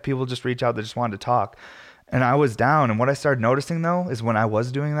stuff, I'd have people just reach out that just wanted to talk. And I was down. And what I started noticing though, is when I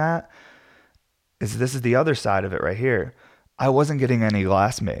was doing that, this is the other side of it right here. I wasn't getting any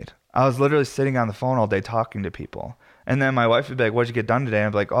glass made. I was literally sitting on the phone all day talking to people. And then my wife would be like, what'd you get done today? And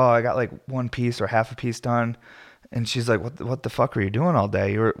I'd be like, oh, I got like one piece or half a piece done. And she's like, what the fuck were you doing all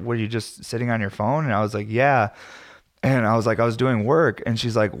day? Were you just sitting on your phone? And I was like, yeah. And I was like, I was doing work. And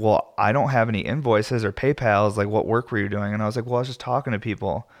she's like, well, I don't have any invoices or PayPals. Like, what work were you doing? And I was like, well, I was just talking to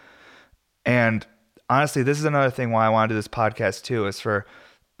people. And honestly, this is another thing why I want to do this podcast too, is for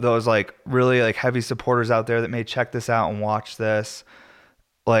those like really like heavy supporters out there that may check this out and watch this.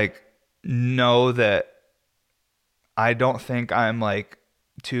 Like, know that I don't think I'm like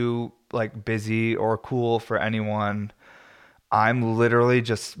too like busy or cool for anyone. I'm literally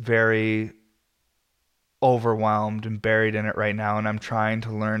just very overwhelmed and buried in it right now, and I'm trying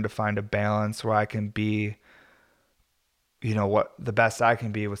to learn to find a balance where I can be, what the best I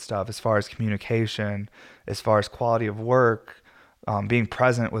can be with stuff, as far as communication, as far as quality of work, being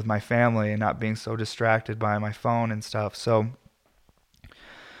present with my family and not being so distracted by my phone and stuff. So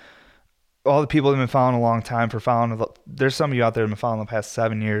all the people that have been following a long time, there's some of you out there that have been following the past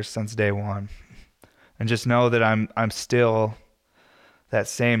 7 years since day one, and just know that I'm still that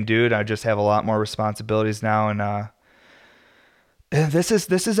same dude. I just have a lot more responsibilities now, and this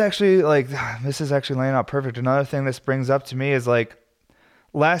is actually laying out perfect. Another thing this brings up to me is like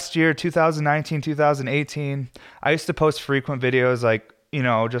last year, 2019, 2018, I used to post frequent videos like,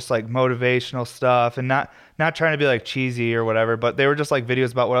 just like motivational stuff, and not trying to be like cheesy or whatever, but they were just like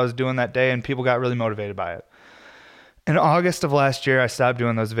videos about what I was doing that day, and people got really motivated by it. In August of last year, I stopped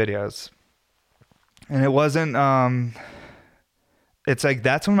doing those videos. And it wasn't, it's like,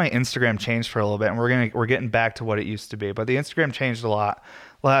 that's when my Instagram changed for a little bit, and we're getting back to what it used to be. But the Instagram changed a lot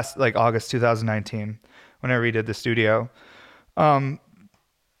last, like August 2019, when I redid the studio.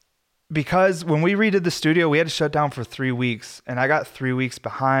 Because when we redid the studio, we had to shut down for 3 weeks, and I got 3 weeks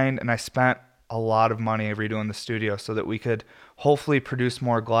behind, and I spent a lot of money redoing the studio so that we could hopefully produce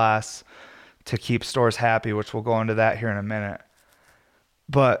more glass to keep stores happy, which we'll go into that here in a minute.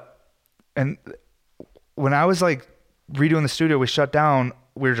 And when I was like redoing the studio, we shut down,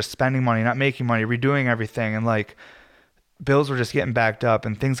 we were just spending money, not making money, redoing everything, and like bills were just getting backed up,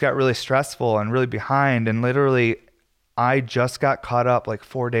 and things got really stressful and really behind. And literally I just got caught up like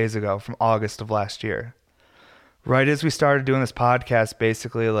 4 days ago from August of last year. Right as we started doing this podcast,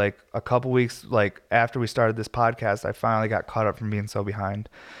 basically like a couple weeks like after we started this podcast, I finally got caught up from being so behind.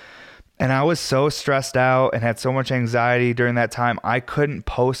 And I was so stressed out and had so much anxiety during that time, I couldn't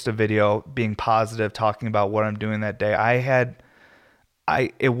post a video being positive, talking about what I'm doing that day.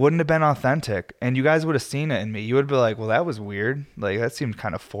 It wouldn't have been authentic, and you guys would have seen it in me. You would be like, well, that was weird. Like, that seemed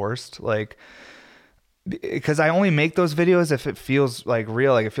kind of forced. Like, because I only make those videos if it feels like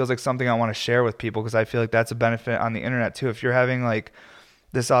real, like it feels like something I want to share with people, because I feel like that's a benefit on the internet too. If you're having like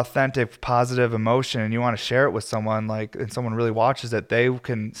this authentic positive emotion and you want to share it with someone, like, and someone really watches it, they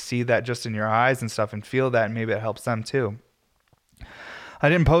can see that just in your eyes and stuff and feel that, and maybe it helps them too. I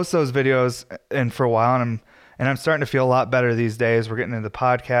didn't post those videos for a while, and I'm starting to feel a lot better these days. We're getting into the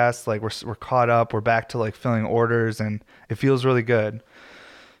podcast, like we're caught up, we're back to like filling orders, and it feels really good.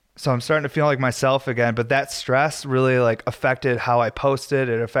 So I'm starting to feel like myself again, but that stress really like affected how I posted.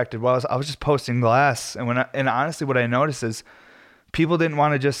 It affected what I was just posting glass. And honestly, what I noticed is people didn't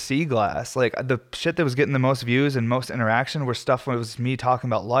want to just see glass. Like the shit that was getting the most views and most interaction were stuff when it was me talking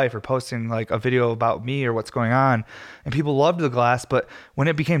about life or posting like a video about me or what's going on. And people loved the glass, but when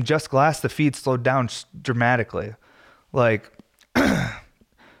it became just glass, the feed slowed down dramatically. Like,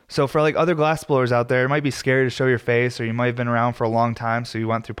 so for like other glass blowers out there, it might be scary to show your face, or you might have been around for a long time. So you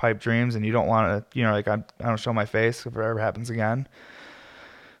went through pipe dreams and you don't want to, like I don't show my face if it ever happens again.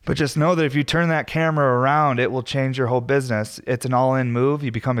 But just know that if you turn that camera around, it will change your whole business. It's an all-in move.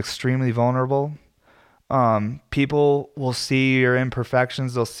 You become extremely vulnerable. People will see your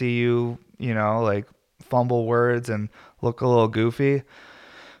imperfections. They'll see you, like fumble words and look a little goofy.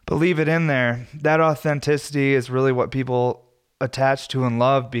 But leave it in there. That authenticity is really what people attach to and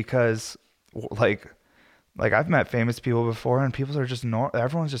love, because like I've met famous people before, and people are just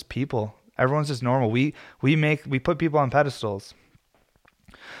everyone's just people. Everyone's just normal. We put people on pedestals.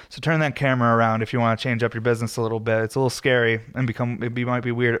 So turn that camera around if you want to change up your business a little bit. It's a little scary and might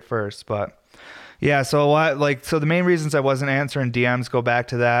be weird at first, but yeah. So the main reasons I wasn't answering DMs, go back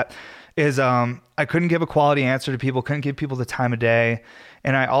to that, is I couldn't give a quality answer to people, couldn't give people the time of day.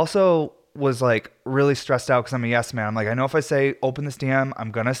 And I also was like really stressed out because I'm a yes man. I'm like, I know if I say open this DM,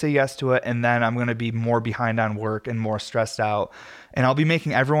 I'm going to say yes to it. And then I'm going to be more behind on work and more stressed out. And I'll be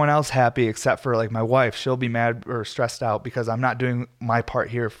making everyone else happy except for like my wife. She'll be mad or stressed out because I'm not doing my part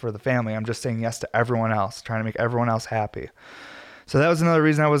here for the family. I'm just saying yes to everyone else, trying to make everyone else happy. So that was another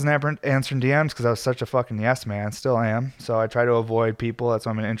reason I wasn't answering DMs, because I was such a fucking yes man. Still am. So I try to avoid people. That's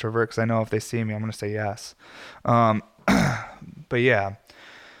why I'm an introvert, because I know if they see me, I'm going to say yes. But yeah.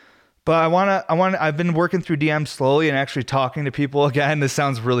 But I've been working through DMs slowly and actually talking to people again. This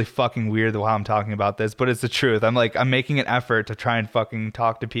sounds really fucking weird how I'm talking about this, but it's the truth. I'm making an effort to try and fucking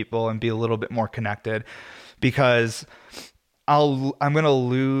talk to people and be a little bit more connected, because I'm going to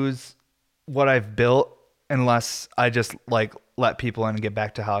lose what I've built unless I just like let people in and get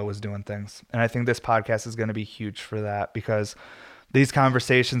back to how I was doing things. And I think this podcast is going to be huge for that, because these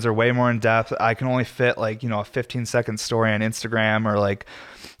conversations are way more in depth. I can only fit like, a 15-second story on Instagram, or like,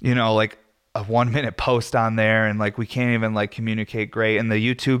 like a 1-minute post on there. And like, we can't even like communicate great. And the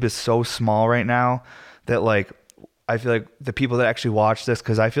YouTube is so small right now that like, I feel like the people that actually watch this,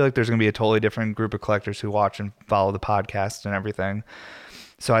 because I feel like there's going to be a totally different group of collectors who watch and follow the podcast and everything.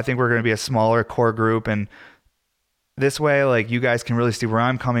 So I think we're going to be a smaller core group, and this way, like, you guys can really see where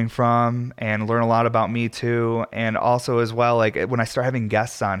I'm coming from and learn a lot about me too. And also as well, like when I start having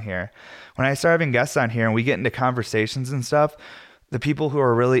guests on here and we get into conversations and stuff, the people who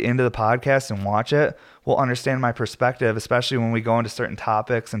are really into the podcast and watch it will understand my perspective, especially when we go into certain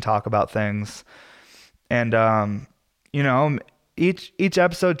topics and talk about things. And, each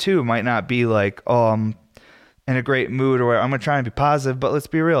episode too might not be like, in a great mood, or I'm going to try and be positive, but let's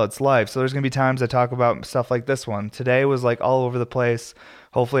be real, it's life. So there's going to be times I talk about stuff like this one. Today was like all over the place.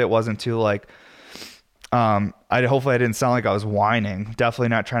 Hopefully it wasn't too like, hopefully I didn't sound like I was whining. Definitely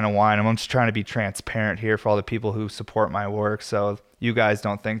not trying to whine. I'm just trying to be transparent here for all the people who support my work. So you guys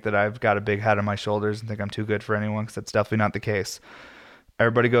don't think that I've got a big head on my shoulders and think I'm too good for anyone, because that's definitely not the case.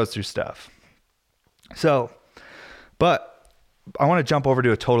 Everybody goes through stuff. So, but I want to jump over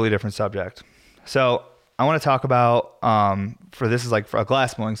to a totally different subject. So I want to talk about, for a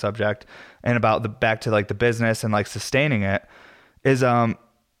glass blowing subject, and about back to like the business and like sustaining it, is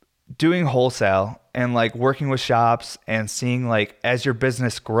doing wholesale and like working with shops and seeing like as your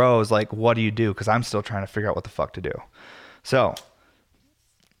business grows, like what do you do? Because I'm still trying to figure out what the fuck to do. So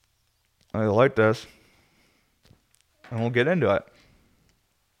I like this, and we'll get into it.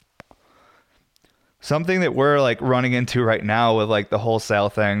 Something that we're like running into right now with like the wholesale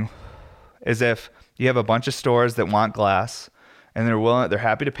thing is if you have a bunch of stores that want glass and they're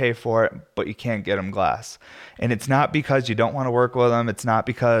happy to pay for it, but you can't get them glass. And it's not because you don't want to work with them. It's not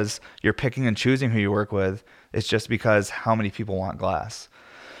because you're picking and choosing who you work with. It's just because how many people want glass.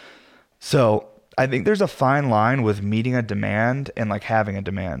 So I think there's a fine line with meeting a demand and like having a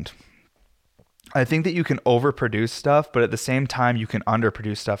demand. I think that you can overproduce stuff, but at the same time, you can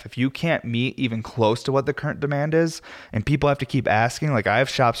underproduce stuff. If you can't meet even close to what the current demand is, and people have to keep asking, like I have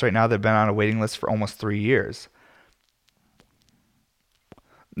shops right now that have been on a waiting list for almost 3 years.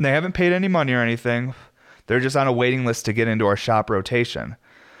 They haven't paid any money or anything. They're just on a waiting list to get into our shop rotation.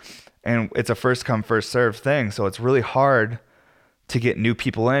 And it's a first come, first serve thing. So it's really hard to get new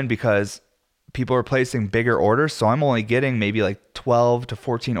people in because people are placing bigger orders. So I'm only getting maybe like 12 to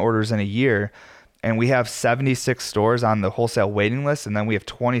 14 orders in a year. And we have 76 stores on the wholesale waiting list, and then we have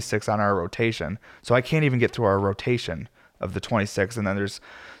 26 on our rotation. So I can't even get through our rotation of the 26. And then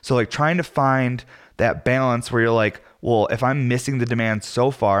so like trying to find that balance where you're like, well, if I'm missing the demand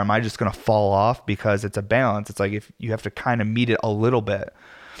so far, am I just going to fall off? Because it's a balance. It's like if you have to kind of meet it a little bit.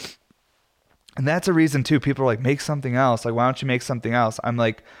 And that's a reason too. People are like, make something else. Like, why don't you make something else? I'm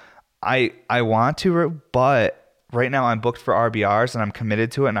like, I want to, but right now I'm booked for RBRs and I'm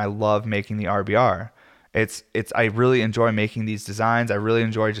committed to it. And I love making the RBR. I really enjoy making these designs. I really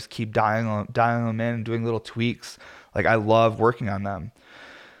enjoy just keep dialing them in and doing little tweaks. Like I love working on them.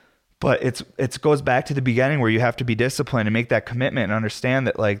 But it goes back to the beginning where you have to be disciplined and make that commitment and understand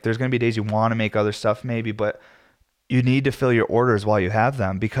that like there's going to be days you want to make other stuff maybe, but you need to fill your orders while you have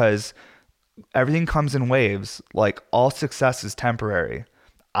them because everything comes in waves. Like all success is temporary.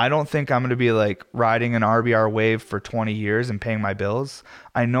 I don't think I'm going to be like riding an RBR wave for 20 years and paying my bills.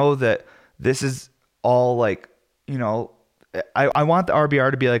 I know that this is all like, you know, I want the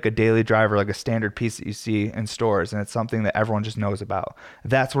RBR to be like a daily driver, like a standard piece that you see in stores. And it's something that everyone just knows about.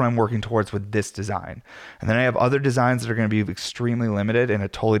 That's what I'm working towards with this design. And then I have other designs that are going to be extremely limited in a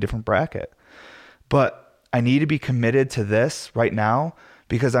totally different bracket. But I need to be committed to this right now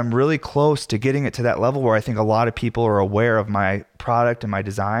because I'm really close to getting it to that level where I think a lot of people are aware of my product and my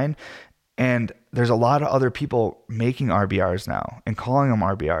design. And there's a lot of other people making RBRs now and calling them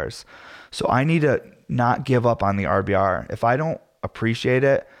RBRs. So I need to not give up on the RBR. If I don't appreciate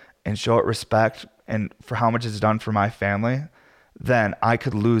it and show it respect and for how much it's done for my family, then I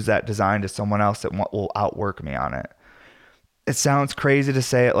could lose that design to someone else that will outwork me on it. It sounds crazy to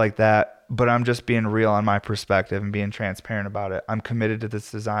say it like that, but I'm just being real on my perspective and being transparent about it. I'm committed to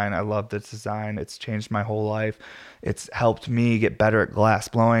this design. I love this design. It's changed my whole life. It's helped me get better at glass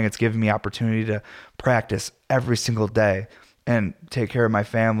blowing. It's given me opportunity to practice every single day and take care of my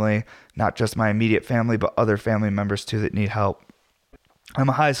family, not just my immediate family, but other family members too that need help. I'm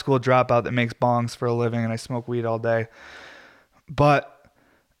a high school dropout that makes bongs for a living and I smoke weed all day. But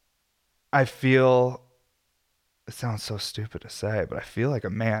I feel, it sounds so stupid to say, but I feel like a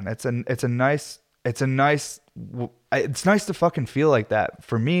man. It's nice to fucking feel like that.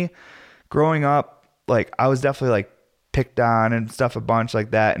 For me, growing up, like I was definitely like picked on and stuff a bunch like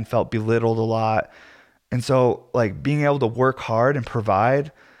that and felt belittled a lot. And so like being able to work hard and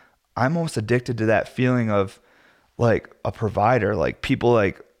provide, I'm almost addicted to that feeling of like a provider. Like people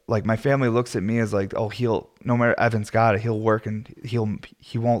like my family looks at me as like, oh, no matter Evan's got it, he'll work and he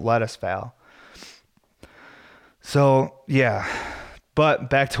won't let us fail. So yeah, but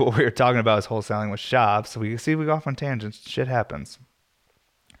back to what we were talking about is wholesaling with shops. So we go off on tangents. Shit happens.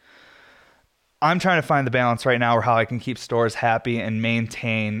 I'm trying to find the balance right now where how I can keep stores happy and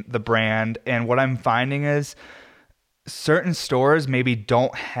maintain the brand. And what I'm finding is certain stores maybe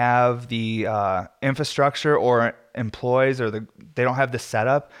don't have the infrastructure or employees or they don't have the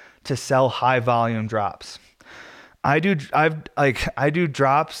setup to sell high volume drops. I do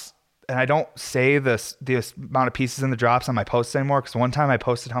drops and I don't say the amount of pieces in the drops on my posts anymore because one time I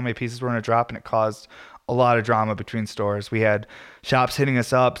posted how many pieces were in a drop and it caused a lot of drama between stores. We had shops hitting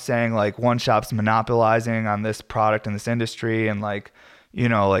us up saying like one shop's monopolizing on this product in this industry. And like, you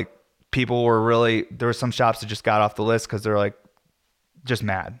know, like people were there were some shops that just got off the list because they're like just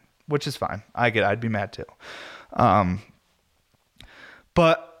mad, which is fine. I'd be mad too.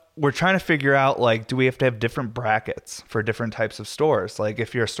 But we're trying to figure out like, do we have to have different brackets for different types of stores? Like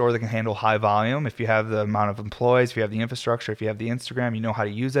if you're a store that can handle high volume, if you have the amount of employees, if you have the infrastructure, if you have the Instagram, you know how to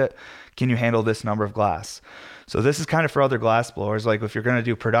use it, can you handle this number of glass? So this is kind of for other glass blowers. Like if you're going to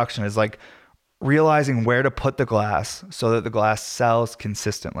do production is like realizing where to put the glass so that the glass sells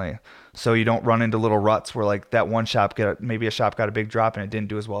consistently. So you don't run into little ruts where like that one shop maybe a shop got a big drop and it didn't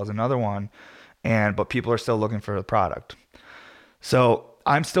do as well as another one. But people are still looking for the product. So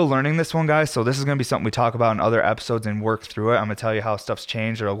I'm still learning this one, guys. So this is going to be something we talk about in other episodes and work through it. I'm going to tell you how stuff's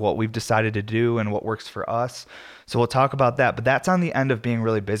changed or what we've decided to do and what works for us. So we'll talk about that. But that's on the end of being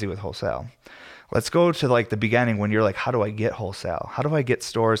really busy with wholesale. Let's go to like the beginning when you're like, how do I get wholesale? How do I get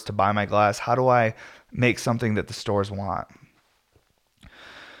stores to buy my glass? How do I make something that the stores want?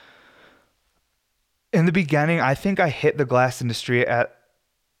 In the beginning, I think I hit the glass industry at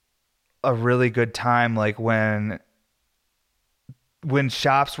a really good time. Like when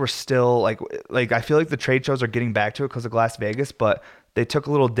shops were still like I feel like the trade shows are getting back to it because of Glass Vegas, but they took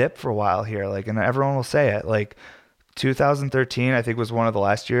a little dip for a while here. Like, and everyone will say it. Like 2013, I think was one of the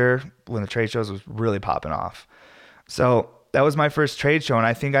last year when the trade shows was really popping off. So that was my first trade show. And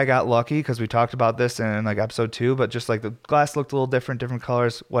I think I got lucky because we talked about this in like episode 2, but just like the glass looked a little different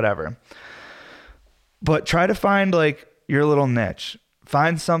colors, whatever. But try to find like your little niche,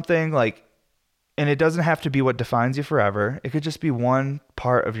 find something and it doesn't have to be what defines you forever. It could just be one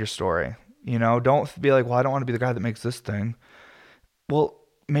part of your story. You know, don't be like, well, I don't want to be the guy that makes this thing. Well,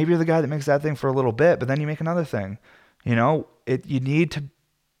 maybe you're the guy that makes that thing for a little bit, but then you make another thing. You know, you need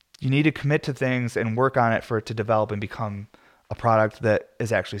to commit to things and work on it for it to develop and become a product that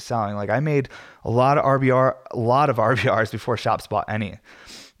is actually selling. Like I made a lot of RVRs before shops bought any.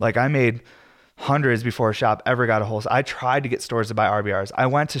 Like I made hundreds before a shop ever got a hold. I tried to get stores to buy RBRs. I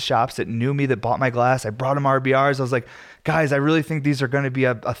went to shops that knew me, that bought my glass. I brought them RBRs. I was like, guys, I really think these are going to be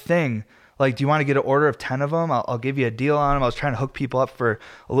a thing. Like, do you want to get an order of 10 of them? I'll give you a deal on them. I was trying to hook people up for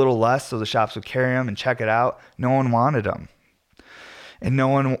a little less so the shops would carry them and check it out. No one wanted them. And no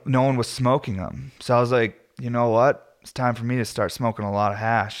one was smoking them. So I was like, you know what? It's time for me to start smoking a lot of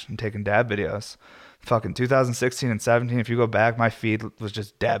hash and taking dab videos. Fucking 2016 and 17, if you go back, my feed was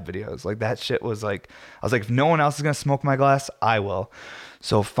just dab videos. Like that shit was like, I was like, if no one else is going to smoke my glass, I will.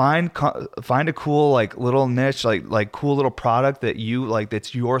 So find a cool, like little niche, like cool little product that you like,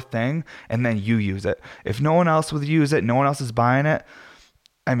 that's your thing. And then you use it. If no one else would use it, no one else is buying it.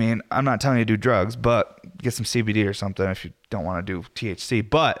 I mean, I'm not telling you to do drugs, but get some CBD or something if you don't want to do THC,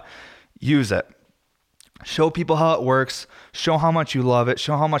 but use it. Show people how it works, show how much you love it,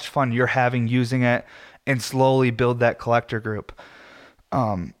 show how much fun you're having using it, and slowly build that collector group.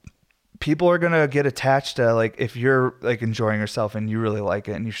 People are going to get attached to, like, if you're like enjoying yourself and you really like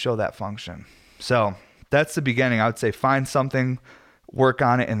it and you show that function. So that's the beginning. I would say find something, work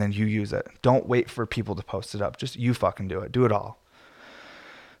on it, and then you use it. Don't wait for people to post it up. Just you fucking do it. Do it all.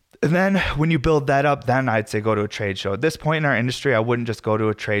 And then when you build that up, then I'd say go to a trade show. At this point in our industry, I wouldn't just go to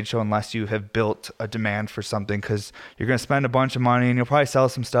a trade show unless you have built a demand for something, because you're going to spend a bunch of money and you'll probably sell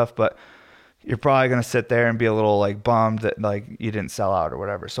some stuff, but you're probably going to sit there and be a little like bummed that like you didn't sell out or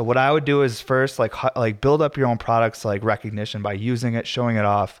whatever. So what I would do is first like build up your own products, like recognition by using it, showing it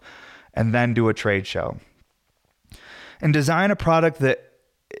off, and then do a trade show. And design a product that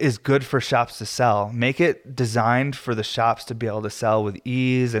is good for shops to sell. Make it designed for the shops to be able to sell with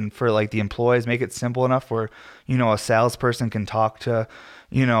ease, and for like the employees, make it simple enough where, you know, a salesperson can talk to,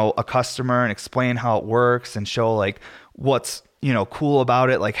 you know, a customer and explain how it works and show like what's, you know, cool about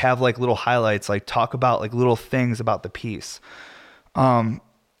it. Like have like little highlights, like talk about like little things about the piece. And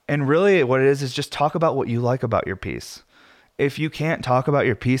really what it is just talk about what you like about your piece. If you can't talk about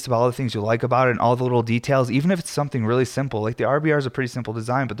your piece, about all the things you like about it and all the little details, even if it's something really simple, like the RBR is a pretty simple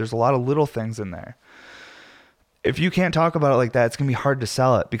design, but there's a lot of little things in there. If you can't talk about it like that, it's going to be hard to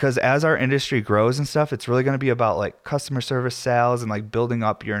sell it, because as our industry grows and stuff, it's really going to be about like customer service, sales, and like building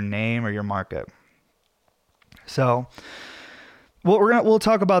up your name or your market. So we'll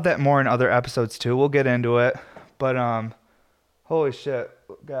talk about that more in other episodes too. We'll get into it, but holy shit,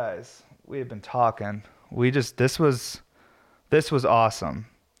 guys, we have been talking. This was awesome.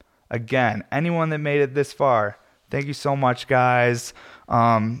 Again, anyone that made it this far, thank you so much, guys.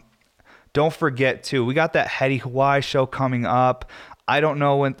 Don't forget too, we got that Heady Hawaii show coming up. I don't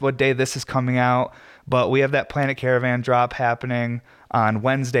know what day this is coming out, but we have that Planet Caravan drop happening on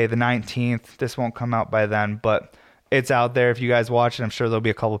Wednesday the 19th. This won't come out by then, but it's out there. If you guys watch it, I'm sure there'll be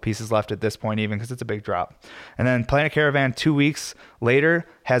a couple pieces left at this point, even because it's a big drop. And then Planet Caravan 2 weeks later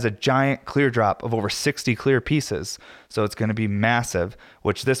has a giant clear drop of over 60 clear pieces. So it's going to be massive,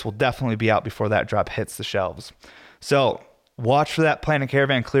 which this will definitely be out before that drop hits the shelves. So watch for that Planet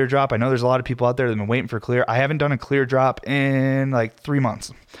Caravan clear drop. I know there's a lot of people out there that have been waiting for clear. I haven't done a clear drop in like 3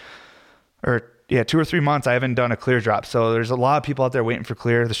 months. 2 or 3 months, I haven't done a clear drop. So there's a lot of people out there waiting for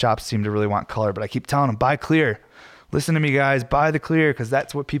clear. The shops seem to really want color, but I keep telling them, buy clear. Listen to me, guys. Buy the clear, because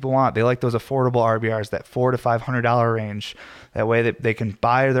that's what people want. They like those affordable RBRs, that $400 to $500 range. That way they can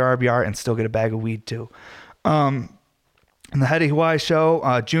buy their RBR and still get a bag of weed too. And the Heady Hawaii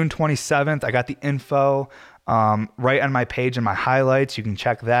show, June 27th. I got the info right on my page in my highlights. You can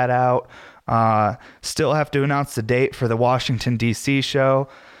check that out. Still have to announce the date for the Washington, D.C. show,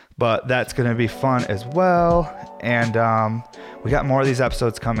 but that's going to be fun as well. And we got more of these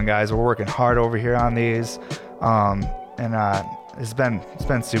episodes coming, guys. We're working hard over here on these. It's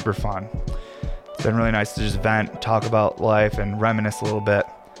been super fun. It's been really nice to just vent, talk about life, and reminisce a little bit.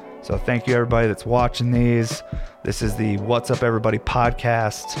 So thank you, everybody that's watching these. This is the What's Up Everybody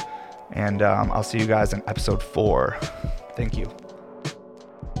podcast, and I'll see you guys in episode 4. Thank you.